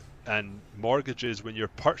credit and mortgages when you're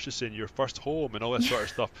purchasing your first home and all this sort of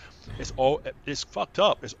stuff. It's fucked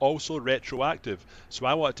up. It's also retroactive. So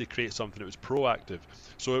I wanted to create something that was proactive.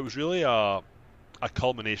 So it was really a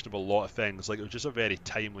culmination of a lot of things. Like, it was just a very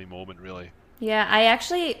timely moment, really. Yeah, I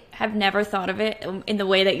actually have never thought of it in the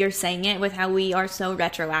way that you're saying it, with how we are so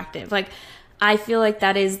retroactive. Like, I feel like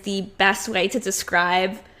that is the best way to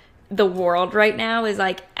describe the world right now, is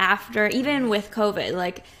like, after, even with COVID,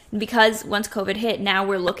 like, because once COVID hit, now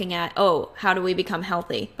we're looking at, oh, how do we become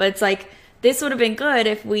healthy? But it's like, this would have been good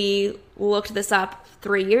if we looked this up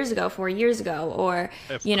 3 years ago, 4 years ago, or,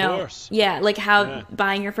 you know, yeah, like how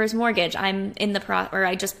buying your first mortgage. I'm in or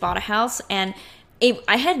I just bought a house, and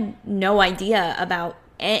I had no idea about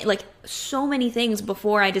like so many things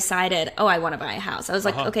before I decided, oh, I want to buy a house. I was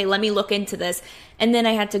like, okay, let me look into this. And then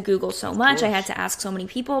I had to Google so much. I had to ask so many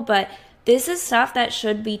people, but this is stuff that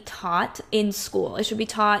should be taught in school. It should be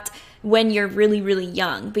taught when you're really, really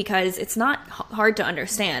young, because it's not hard to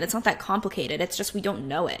understand. It's not that complicated. It's just we don't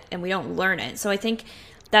know it and we don't learn it. So I think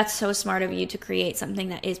that's so smart of you to create something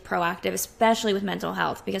that is proactive, especially with mental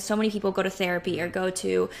health, because so many people go to therapy or go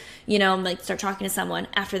to, you know, like start talking to someone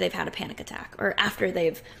after they've had a panic attack or after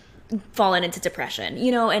they've fallen into depression,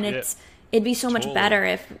 you know, and it'd be so much better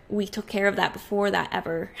if we took care of that before that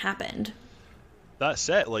ever happened. That's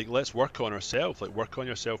it. Like, let's work on ourselves. Like, work on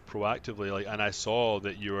yourself proactively. Like, and I saw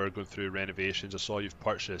that you were going through renovations. I saw you've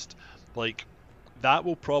purchased. Like, that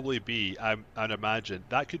will probably be, I'd imagine,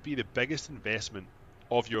 that could be the biggest investment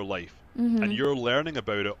of your life. And you're learning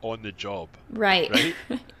about it on the job. Right?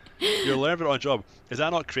 You're learning about it on the job. Is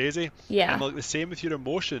that not crazy? Yeah. And like the same with your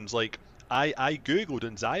emotions. Like, I Googled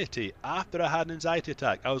anxiety after I had an anxiety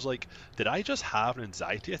attack. I was like, did I just have an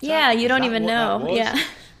anxiety attack? Yeah, you don't even know. Yeah.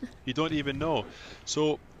 You don't even know.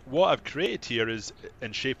 So what I've created here is,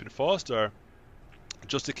 in Shape and Foster,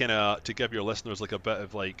 just to kind of to give your listeners like a bit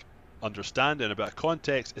of like understanding, a bit of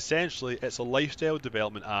context. Essentially, it's a lifestyle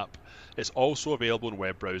development app. It's also available in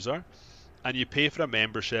web browser, and you pay for a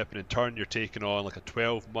membership, and in turn you're taking on like a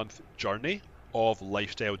 12-month journey of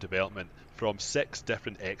lifestyle development from 6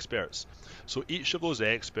 different experts. So each of those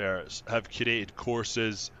experts have curated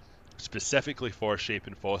courses specifically for Shape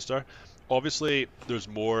and Foster. Obviously, there's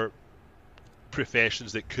more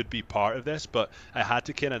professions that could be part of this, but I had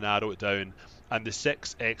to kind of narrow it down. And the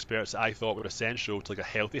 6 experts that I thought were essential to like a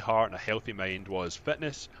healthy heart and a healthy mind was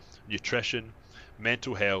fitness, nutrition,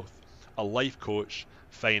 mental health, a life coach,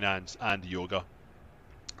 finance, and yoga.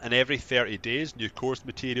 And every 30 days, new course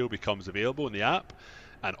material becomes available in the app,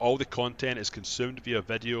 and all the content is consumed via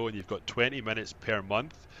video, and you've got 20 minutes per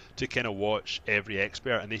month to kind of watch every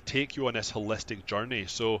expert, and they take you on this holistic journey.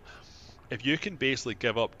 So if you can basically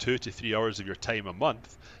give up 2 to 3 hours of your time a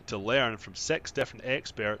month to learn from 6 different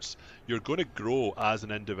experts, you're going to grow as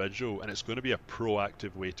an individual, and it's going to be a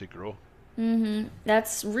proactive way to grow.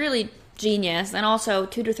 That's really genius. And also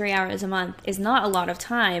 2 to 3 hours a month is not a lot of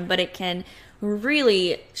time, but it can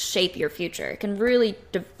really shape your future. It can really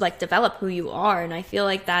develop who you are. And I feel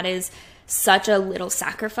like that is such a little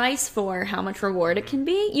sacrifice for how much reward it can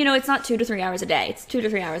be. You know, it's not 2 to 3 hours a day. It's 2 to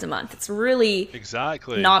 3 hours a month. It's really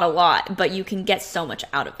not a lot, but you can get so much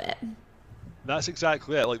out of it. That's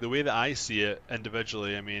exactly it. Like, the way that I see it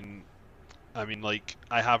individually, I mean, like,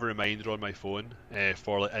 I have a reminder on my phone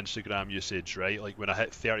for like Instagram usage, right? Like, when I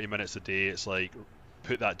hit 30 minutes a day, it's like,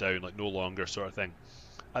 put that down, like, no longer, sort of thing.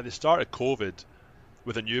 At the start of COVID,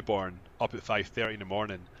 with a newborn up at 5:30 in the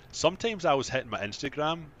morning, sometimes I was hitting my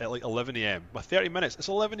Instagram at like 11 a.m. My 30 minutes, it's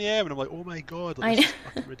 11 a.m. and I'm like, oh my god, like, this is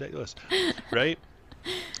fucking ridiculous, right?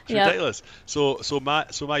 It's ridiculous. So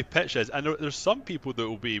my pitch is, and there's some people that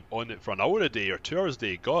will be on it for an hour a day or 2 hours a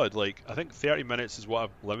day. God, like, I think 30 minutes is what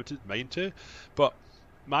I've limited mine to. But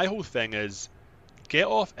my whole thing is, get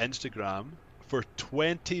off Instagram for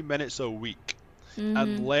 20 minutes a week.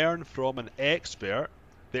 and learn from an expert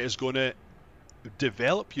that is going to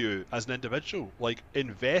develop you as an individual. Like,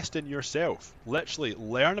 invest in yourself. Literally,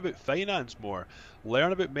 learn about finance more.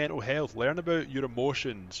 Learn about mental health. Learn about your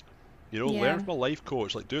emotions. Learn from a life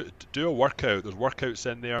coach. Like, do a workout. There's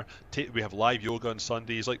workouts in there. We have live yoga on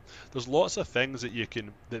Sundays. Like, there's lots of things that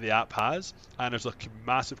that the app has, and there's a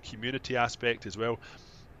massive community aspect as well.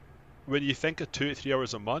 When you think of 2 to 3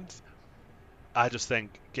 hours a month, I just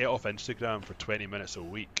think get off Instagram for 20 minutes a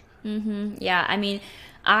week. Yeah, I mean,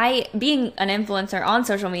 being an influencer on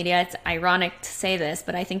social media, it's ironic to say this,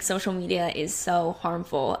 but I think social media is so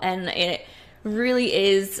harmful, and it really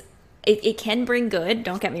is. It can bring good,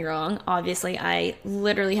 don't get me wrong. Obviously, I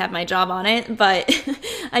literally have my job on it, but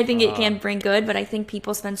I think it can bring good. But I think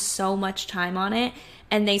people spend so much time on it,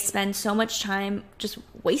 and they spend so much time just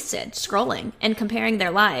wasted scrolling and comparing their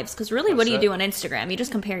lives. Because really, what do you do on Instagram? You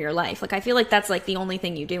just compare your life. Like, I feel like that's like the only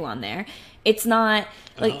thing you do on there. It's not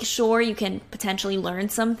like, sure, you can potentially learn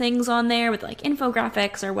some things on there with like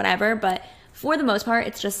infographics or whatever, but for the most part,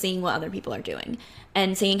 it's just seeing what other people are doing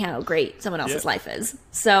and seeing how great someone else's life is.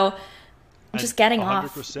 So just getting 100%,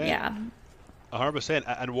 off. Yeah.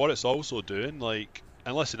 100%. And what it's also doing, like,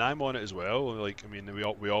 and listen, I'm on it as well. Like, I mean,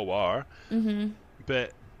 we all are.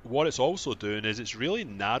 But what it's also doing is it really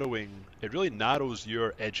narrows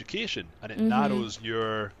your education, and it narrows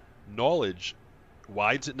your knowledge.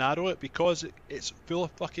 Why does it narrow it? Because it's full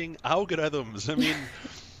of fucking algorithms. I mean,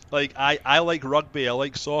 like, I like rugby, I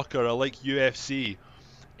like soccer, I like UFC.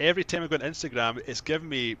 Every time I go on Instagram, it's giving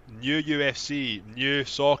me new UFC, new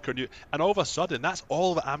soccer, and all of a sudden, that's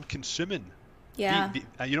all that I'm consuming. Yeah.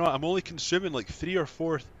 I'm only consuming like 3 or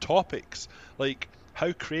 4 topics. Like,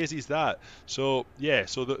 how crazy is that? So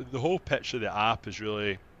the whole pitch of the app is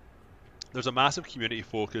really, there's a massive community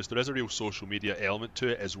focus. There is a real social media element to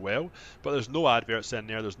it as well, but there's no adverts in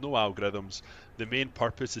there. There's no algorithms. The main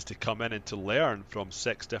purpose is to come in and to learn from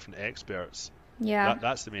 6 different experts. Yeah.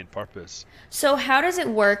 That's the main purpose. So how does it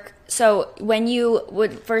work? So when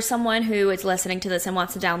for someone who is listening to this and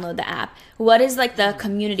wants to download the app, what is like the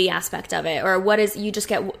community aspect of it? Or what is, you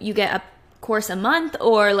get a course a month,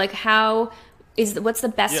 or like what's the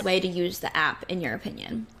best way to use the app in your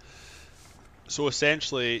opinion? So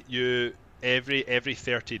essentially, every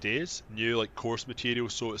 30 days, new like course material,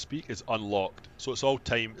 so to speak, is unlocked. So it's all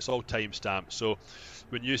time stamped. So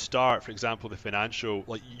when you start, for example, the financial,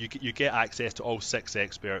 like you get access to all 6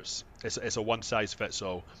 experts. It's a one size fits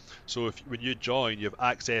all. So when you join, you have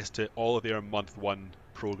access to all of their month 1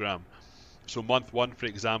 program. So month 1, for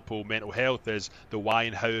example, mental health is the why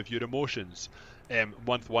and how of your emotions.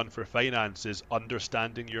 Month 1 for finance is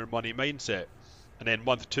understanding your money mindset. And then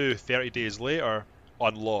month 2, 30 days later,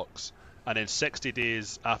 unlocks. And then 60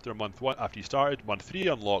 days after month 1, after you started, month 3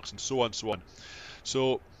 unlocks, and so on, so on.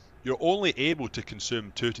 So you're only able to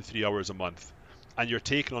consume 2 to 3 hours a month, and you're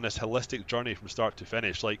taking on this holistic journey from start to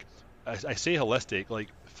finish. Like, I say holistic, like,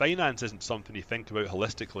 finance isn't something you think about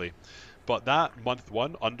holistically, but that month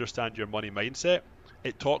 1, understand your money mindset,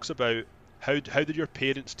 it talks about how did your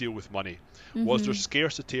parents deal with money? Was there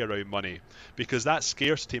scarcity around money? Because that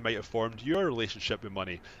scarcity might have formed your relationship with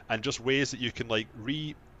money, and just ways that you can like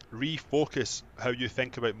refocus how you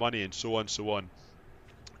think about money, and so on, so on.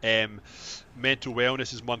 Mental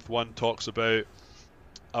wellness is month 1, talks about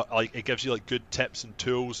like, it gives you like good tips and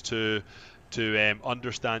tools to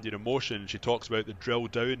understand your emotions. She talks about the drill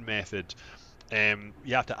down method.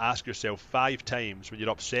 You have to ask yourself 5 times when you're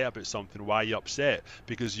upset about something, why you're upset,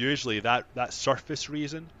 because usually that surface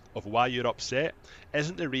reason of why you're upset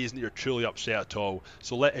isn't the reason that you're truly upset at all.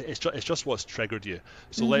 So it's just what's triggered you.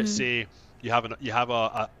 So let's say you have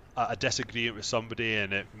a disagreement with somebody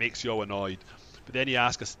and it makes you all annoyed, but then you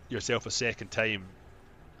ask yourself a second time,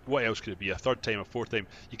 what else could it be? A third time, a fourth time.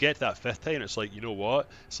 You get to that 5th time, and it's like, you know what?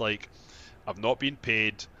 It's like, I've not been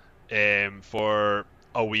paid for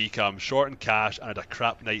a week, I'm short in cash, and I had a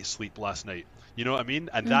crap night's sleep last night. You know what I mean?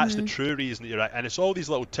 And that's the true reason that you're right. And it's all these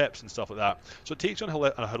little tips and stuff like that. So it takes you on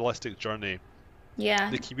a holistic journey. Yeah.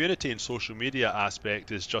 The community and social media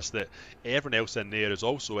aspect is just that everyone else in there is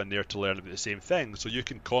also in there to learn about the same thing. So you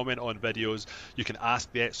can comment on videos, you can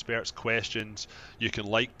ask the experts questions, you can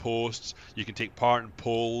like posts, you can take part in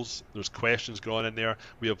polls. There's questions going on in there.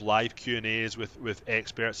 We have live Q&As with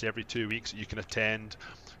experts every 2 weeks that you can attend.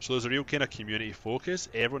 So there's a real kind of community focus.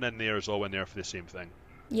 Everyone in there is all in there for the same thing.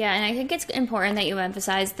 Yeah, and I think it's important that you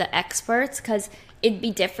emphasize the experts, because it'd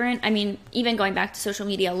be different. I mean, even going back to social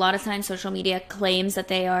media, a lot of times social media claims that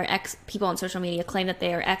they are people on social media claim that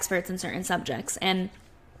they are experts in certain subjects. And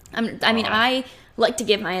I like to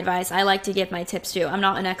give my advice. I like to give my tips too. I'm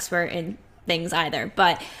not an expert in things either,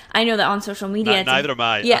 but I know that on social media, neither am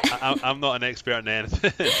I. Yeah, I'm not an expert in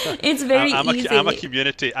anything. It's very easy.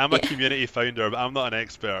 I'm a community founder, but I'm not an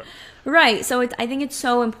expert. Right. So I think it's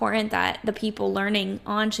so important that the people learning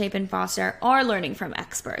on Shape and Foster are learning from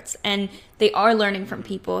experts, and they are learning from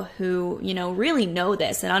people who, really know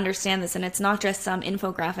this and understand this, and it's not just some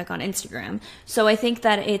infographic on Instagram. So I think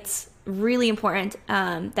that it's really important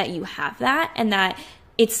that you have that, and that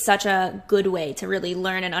it's such a good way to really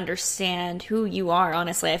learn and understand who you are,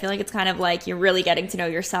 honestly. I feel like it's kind of like you're really getting to know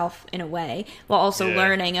yourself in a way, while also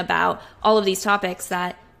learning about all of these topics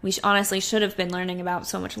that we honestly should have been learning about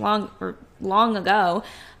so much long ago.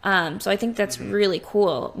 So I think that's really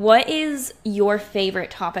cool. What is your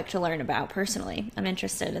favorite topic to learn about personally? I'm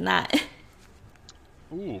interested in that.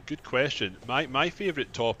 Ooh, good question. My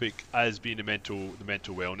favorite topic has been the mental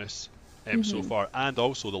wellness so far, and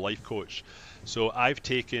also the life coach. So I've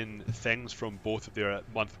taken things from both of their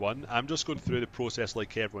month one. I'm just going through the process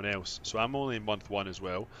like everyone else. So I'm only in month one as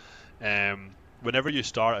well. Whenever you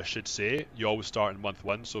start, I should say, you always start in month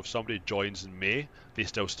one. So if somebody joins in May, they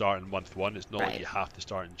still start in month one. It's not like you have to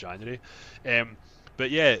start in January.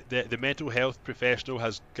 But yeah, the mental health professional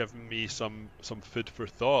has given me some food for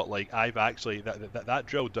thought. Like I've actually, that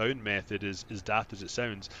drill down method is daft as it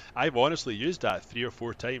sounds. I've honestly used that 3 or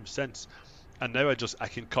 4 times since. And now I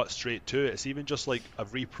can cut straight to it. It's even just like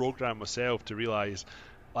I've reprogrammed myself to realize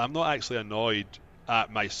I'm not actually annoyed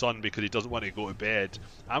at my son because he doesn't want to go to bed.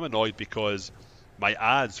 I'm annoyed because my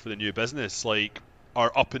ads for the new business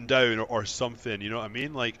are up and down or something, you know what I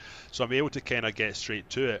mean? So I'm able to kind of get straight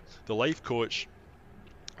to it. The life coach,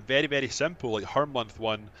 very, very simple. Like her month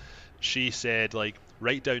one, she said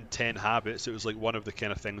write down 10 habits. It was like one of the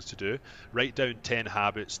kind of things to do. Write down 10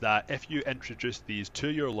 habits that if you introduce these to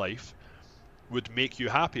your life would make you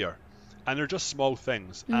happier. And they're just small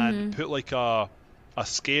things. And put a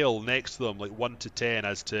scale next to them, like 1 to 10,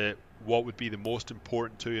 as to what would be the most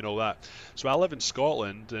important to you and all that. So I live in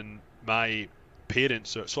Scotland, and my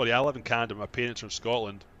parents I live in Canada, my parents are in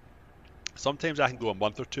Scotland. Sometimes I can go a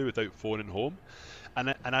month or two without phoning home.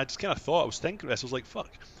 And I just kind of thought, I was thinking this, I was like, fuck,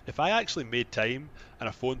 if I actually made time and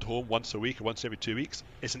I phoned home once a week or once every 2 weeks,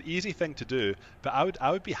 it's an easy thing to do, but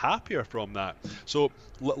I would be happier from that. So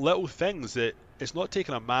little things that it's not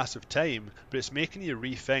taking a massive time, but it's making you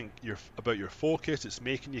rethink about your focus. It's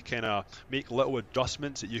making you kind of make little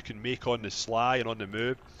adjustments that you can make on the sly and on the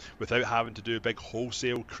move without having to do big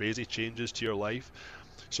wholesale crazy changes to your life.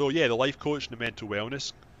 So yeah, the life coach and the mental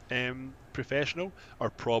wellness professional are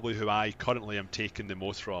probably who I currently am taking the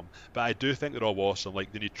most from, but I do think they're all awesome.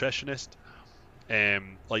 Like the nutritionist,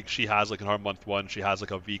 she has in her month one, she has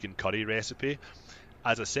a vegan curry recipe.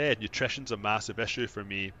 As I said, nutrition's a massive issue for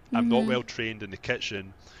me. I'm not well trained in the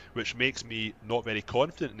kitchen, which makes me not very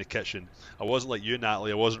confident in the kitchen. I wasn't like you,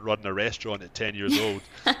 Natalie. I wasn't running a restaurant at 10 years old.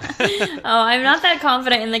 Oh, I'm not that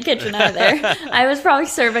confident in the kitchen either. I was probably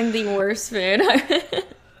serving the worst food.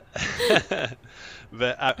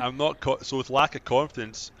 But I'm not. So with lack of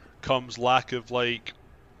confidence comes lack of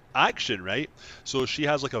action, right? So she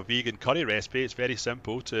has a vegan curry recipe. It's very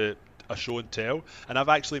simple to a show and tell, and I've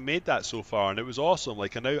actually made that so far, and it was awesome.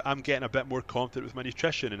 And now I'm getting a bit more confident with my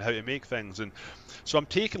nutrition and how to make things, and so I'm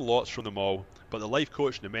taking lots from them all. But the life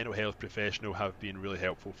coach and the mental health professional have been really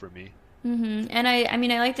helpful for me. And I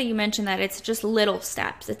mean, I like that you mentioned that it's just little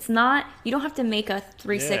steps. It's not, you don't have to make a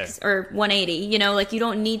 360 or 180, you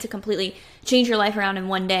don't need to completely change your life around in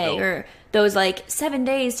one day or those 7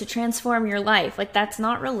 days to transform your life. That's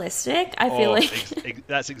not realistic. I feel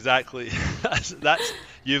that's exactly, that's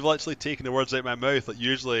you've literally taken the words out of my mouth.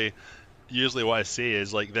 Usually what I say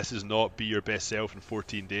is this is not be your best self in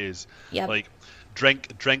 14 days. Yep.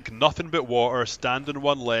 Drink nothing but water, stand on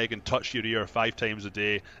one leg and touch your ear 5 times a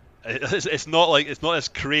day. It's not this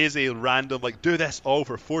crazy random do this all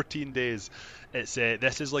for 14 days. It's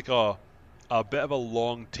this is a bit of a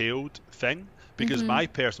long-tailed thing, because my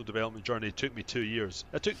personal development journey took me 2 years.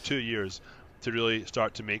 It took 2 years to really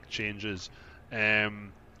start to make changes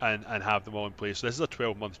and have them all in place. So this is a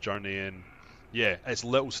 12-month journey, and yeah, it's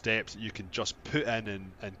little steps that you can just put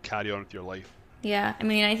in and carry on with your life. Yeah, I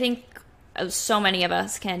mean, I think so many of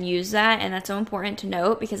us can use that, and that's so important to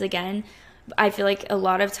note, because again, I feel like a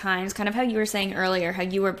lot of times, kind of how you were saying earlier, how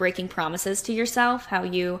you were breaking promises to yourself, how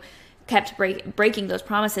you kept breaking those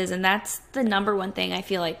promises. And that's the number one thing I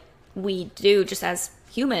feel like we do just as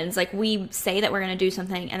humans. We say that we're going to do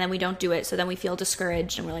something and then we don't do it. So then we feel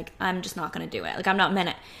discouraged and we're like, I'm just not going to do it. I'm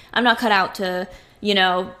not cut out to,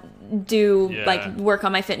 work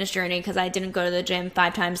on my fitness journey because I didn't go to the gym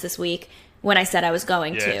 5 times this week when I said I was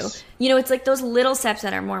going to. It's those little steps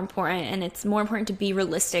that are more important, and it's more important to be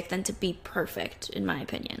realistic than to be perfect, in my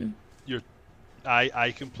opinion. you're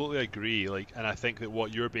I completely agree. Like, and I think that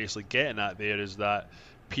what you're basically getting at there is that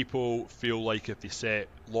people feel like if they set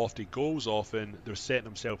lofty goals, often they're setting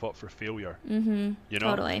themselves up for failure. You know,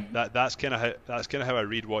 Totally. that's kind of how I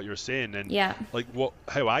read what you're saying. And Yeah. like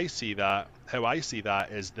how I see that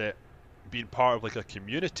is that being part of like a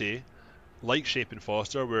community like Shape and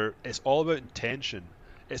Foster, where it's all about intention.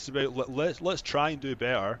 It's about let's try and do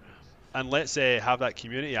better, and let's have that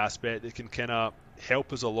community aspect that can kind of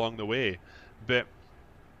help us along the way. But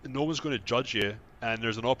no one's going to judge you, and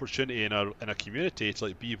there's an opportunity in a community to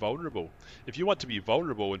like be vulnerable. If you want to be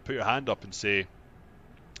vulnerable and put your hand up and say,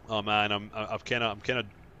 "Oh man, I've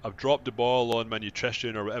dropped the ball on my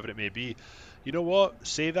nutrition or whatever it may be," you know what?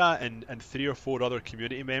 Say that, and 3 or 4 other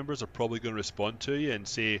community members are probably going to respond to you and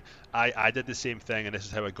say, I did the same thing, and this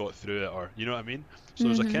is how I got through it, or you know what I mean? So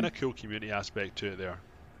there's a kind of cool community aspect to it there.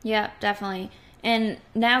 Yeah, definitely. And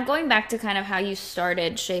now going back to kind of how you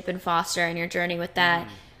started Shape and Foster and your journey with that,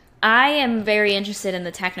 I am very interested in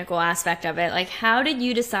the technical aspect of it. Like, how did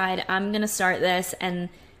you decide I'm going to start this, and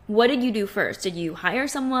what did you do first? Did you hire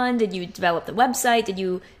someone? Did you develop the website? Did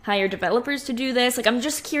you hire developers to do this? Like, I'm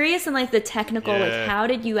just curious in like the technical, like how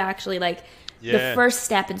did you actually the first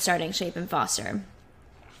step in starting Shape and Foster?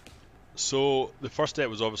 So the first step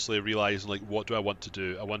was obviously realizing like, what do I want to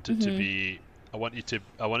do? I want it to be I want it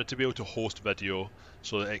to be able to host video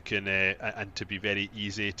so that it can and to be very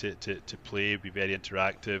easy to play, be very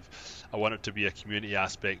interactive. I want it to be a community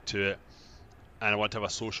aspect to it, and I want to have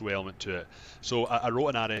a social element to it. So I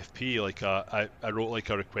wrote an RFP, I wrote like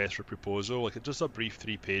a request for proposal, like just a brief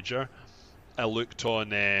 3-pager. I looked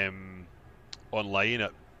on online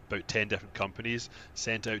at about 10 different companies,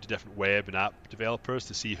 sent out to different web and app developers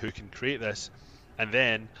to see who can create this. And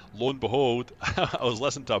then, lo and behold, I was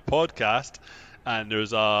listening to a podcast, and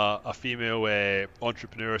there's a female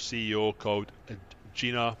entrepreneur CEO called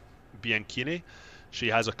Gina Bianchini. She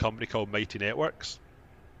has a company called Mighty Networks,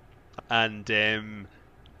 and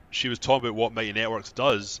she was talking about what Mighty Networks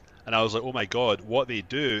does, and I was like, oh my god, what they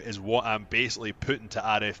do is what I'm basically putting to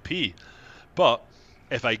RFP. But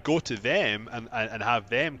if I go to them and have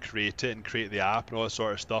them create it and create the app and all that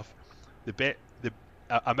sort of stuff,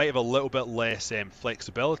 I might have a little bit less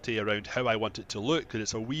flexibility around how I want it to look, because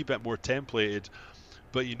it's a wee bit more templated.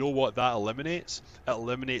 But you know what that eliminates? It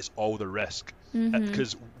eliminates all the risk.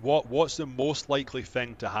 Because what's the most likely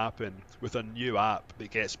thing to happen with a new app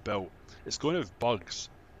that gets built? It's going to have bugs.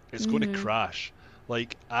 It's going to crash.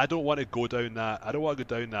 Like, I don't want to go down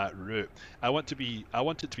that route. I want it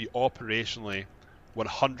to be operationally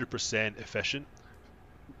 100% efficient,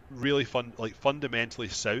 really fun, like fundamentally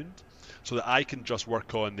sound, so that I can just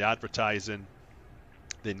work on the advertising,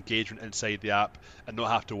 the engagement inside the app, and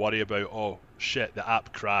not have to worry about, oh shit, the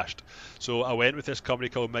app crashed. So I went with this company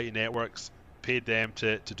called Mighty Networks, paid them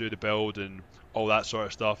to do the build and all that sort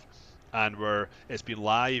of stuff, and it's been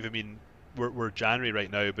live. I mean, we're January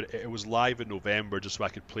right now, but it was live in November just so I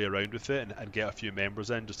could play around with it and get a few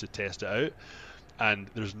members in just to test it out. And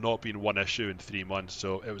there's not been one issue in 3 months,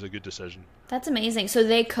 so it was a good decision. That's amazing. So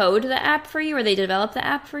they code the app for you, or they develop the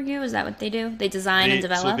app for you? Is that what they do? They design and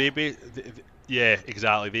develop? So yeah,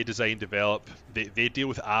 exactly. They design, develop. They deal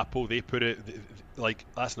with Apple. They put it, like,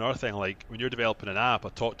 that's another thing. Like, when you're developing an app, I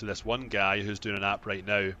talked to this one guy who's doing an app right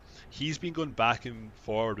now. He's been going back and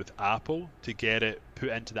forward with Apple to get it put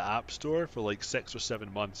into the App Store for like 6 or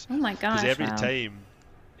 7 months. Oh my gosh! Because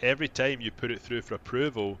every time you put it through for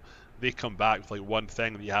approval, they come back with like one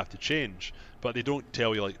thing that you have to change, but they don't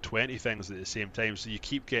tell you like 20 things at the same time, so you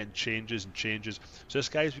keep getting changes and changes. So this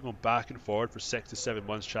guy's been going back and forward for 6 to 7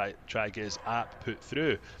 months try to get his app put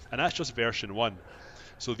through, and that's just version 1.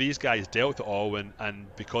 So these guys dealt it all, and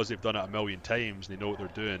because they've done it a million times, they know what they're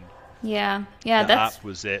doing. Yeah, the app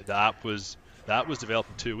was developed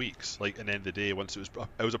in 2 weeks. Like, at the end of the day, once it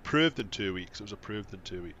was approved in 2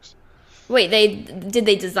 weeks. Wait, did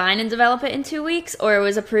they design and develop it in 2 weeks, or it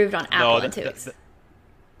was approved on Apple in 2 weeks?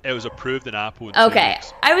 It was approved in Apple in 2 weeks. Okay,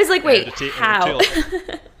 I was like, wait, how?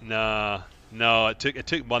 No, it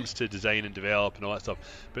took months to design and develop and all that stuff,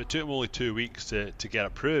 but it took them only 2 weeks to get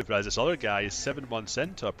approved, whereas this other guy is 7 months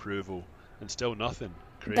into approval and still nothing.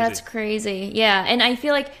 Crazy. That's crazy. Yeah, and I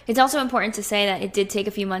feel like it's also important to say that it did take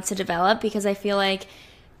a few months to develop, because I feel like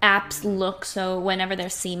apps look so, whenever they're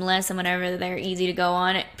seamless and whenever they're easy to go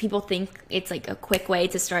on, people think it's like a quick way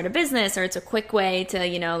to start a business, or it's a quick way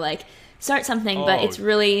to, like start something, but it's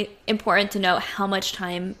really important to know how much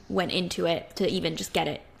time went into it to even just get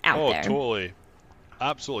it out there. Oh, totally.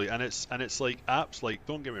 Absolutely. And it's like apps, like,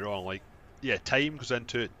 don't get me wrong, like, yeah, time goes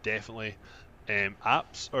into it, definitely.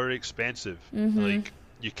 Apps are expensive. Like,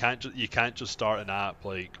 you can't just start an app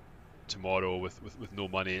like tomorrow with no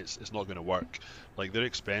money, it's not going to work. Like, they're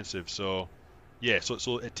expensive, so yeah,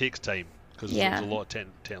 so it takes time because there's a lot of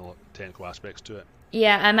technical aspects to it.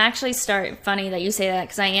 Yeah, I'm actually funny that you say that,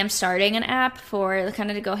 because I am starting an app for kind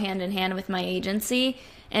of to go hand in hand with my agency,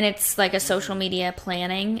 and it's like a social media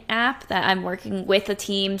planning app that I'm working with a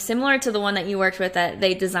team similar to the one that you worked with, that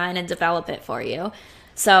they design and develop it for you.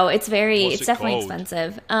 So it's definitely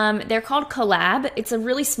expensive. They're called Collab. It's a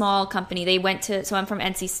really small company. So I'm from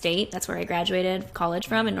NC State. That's where I graduated college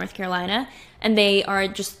from, in North Carolina. And they are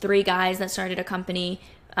just 3 guys that started a company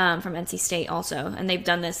from NC State also. And they've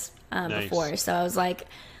done this before. So I was like,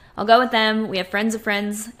 I'll go with them. We have friends of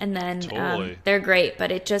friends. And then they're great.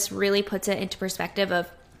 But it just really puts it into perspective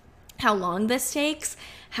of how long this takes,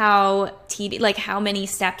 how many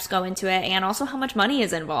steps go into it, and also how much money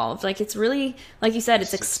is involved. Like, it's really, like you said,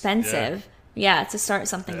 it's expensive. Yeah, to start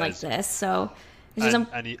something like this. So it's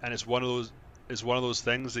it's one of those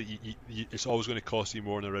things that it's always going to cost you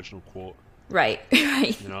more than the original quote. Right.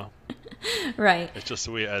 You know. Right. It's just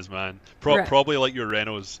the way it is, man. Probably like your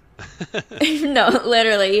Renos. No,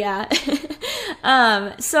 literally, yeah.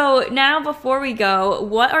 So now, before we go,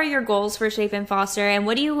 what are your goals for Shape and Foster, and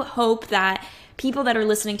what do you hope that people that are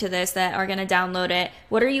listening to this, that are going to download it,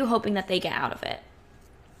 what are you hoping that they get out of it?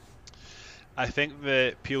 I think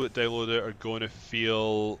that people that download it are going to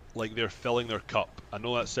feel like they're filling their cup. I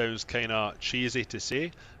know that sounds kind of cheesy to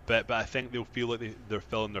say, but I think they'll feel like they're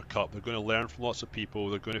filling their cup. They're going to learn from lots of people.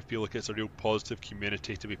 They're going to feel like it's a real positive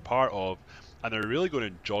community to be part of, and they're really going to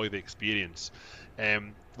enjoy the experience.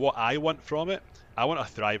 What I want from it, I want a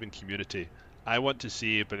thriving community. I want to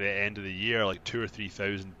see by the end of the year like 2,000 or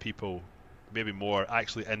 3,000 people, maybe more,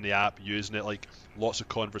 actually in the app using it, like lots of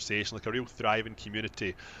conversation, like a real thriving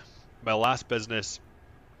community. My last business,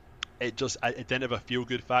 it didn't have a feel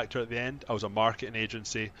good factor at the end. I was a marketing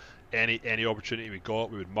agency. Any opportunity we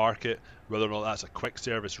got, we would market, whether or not that's a quick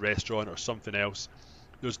service restaurant or something else.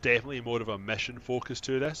 There's definitely more of a mission focus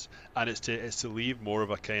to this, and it's to leave more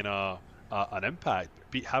of a kind of an impact,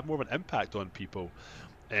 have more of an impact on people.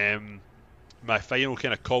 My final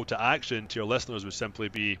kind of call to action to your listeners would simply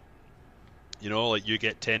be, you know, like, you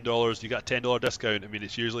get $10, you got a $10 discount. I mean,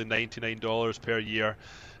 it's usually $99 per year.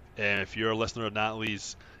 If you're a listener of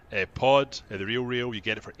Natalie's pod, The Real Real, you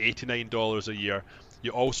get it for $89 a year.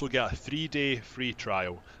 You also get a 3-day free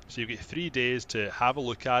trial. So you get 3 days to have a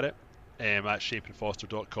look at it at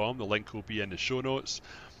shapeandfoster.com. The link will be in the show notes.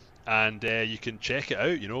 And you can check it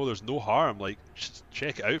out. You know, there's no harm. Like, just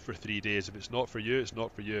check it out for 3 days. If it's not for you, it's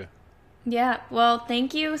not for you. Yeah, well,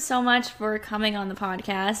 thank you so much for coming on the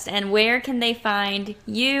podcast. And where can they find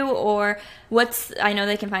you, or I know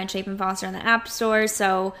they can find Shape and Foster on the App Store,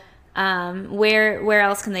 so where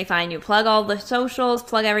else can they find you? Plug all the socials,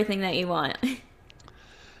 plug everything that you want.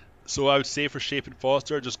 So I would say for Shape and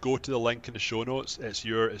Foster, just go to the link in the show notes. It's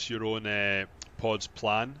your own pod's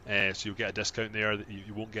plan, so you'll get a discount there that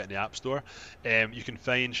you won't get in the App Store. You can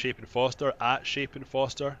find Shape and Foster at Shape and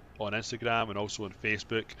Foster on Instagram and also on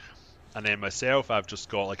Facebook. And then myself, I've just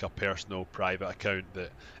got like a personal private account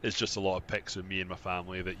that is just a lot of pics of me and my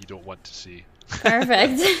family that you don't want to see.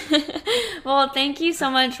 Perfect. Well, thank you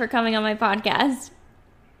so much for coming on my podcast.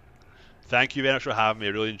 Thank you very much for having me. I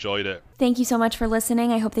really enjoyed it. Thank you so much for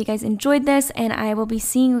listening. I hope that you guys enjoyed this, and I will be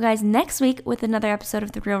seeing you guys next week with another episode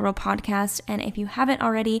of The Real Real Podcast. And if you haven't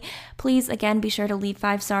already, please, again, be sure to leave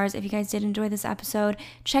 5 stars if you guys did enjoy this episode.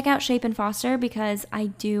 Check out Shape and Foster, because I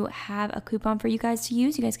do have a coupon for you guys to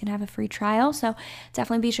use. You guys can have a free trial, so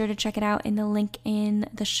definitely be sure to check it out in the link in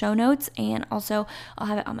the show notes, and also I'll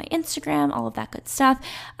have it on my Instagram, all of that good stuff.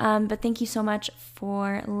 But thank you so much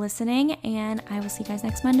for listening, and I will see you guys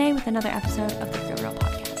next Monday with another episode of The Real Real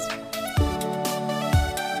Podcast.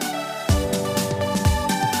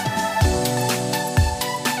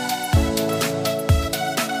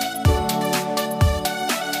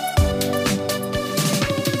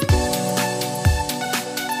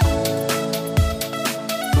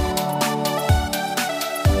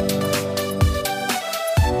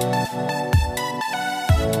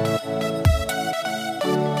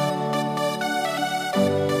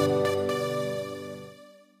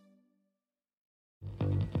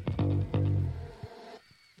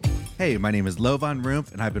 Hey, my name is Lovan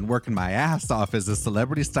Rumpf, and I've been working my ass off as a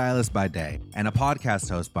celebrity stylist by day and a podcast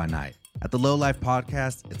host by night. At the Low Life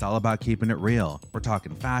Podcast, it's all about keeping it real. We're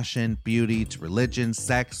talking fashion, beauty, to religion,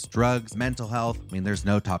 sex, drugs, mental health. I mean, there's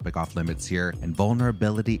no topic off limits here, and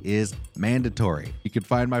vulnerability is mandatory. You can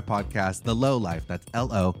find my podcast, The Low Life, that's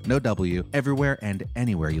L-O, no W, everywhere and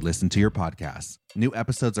anywhere you listen to your podcasts. New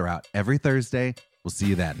episodes are out every Thursday. We'll see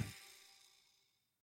you then.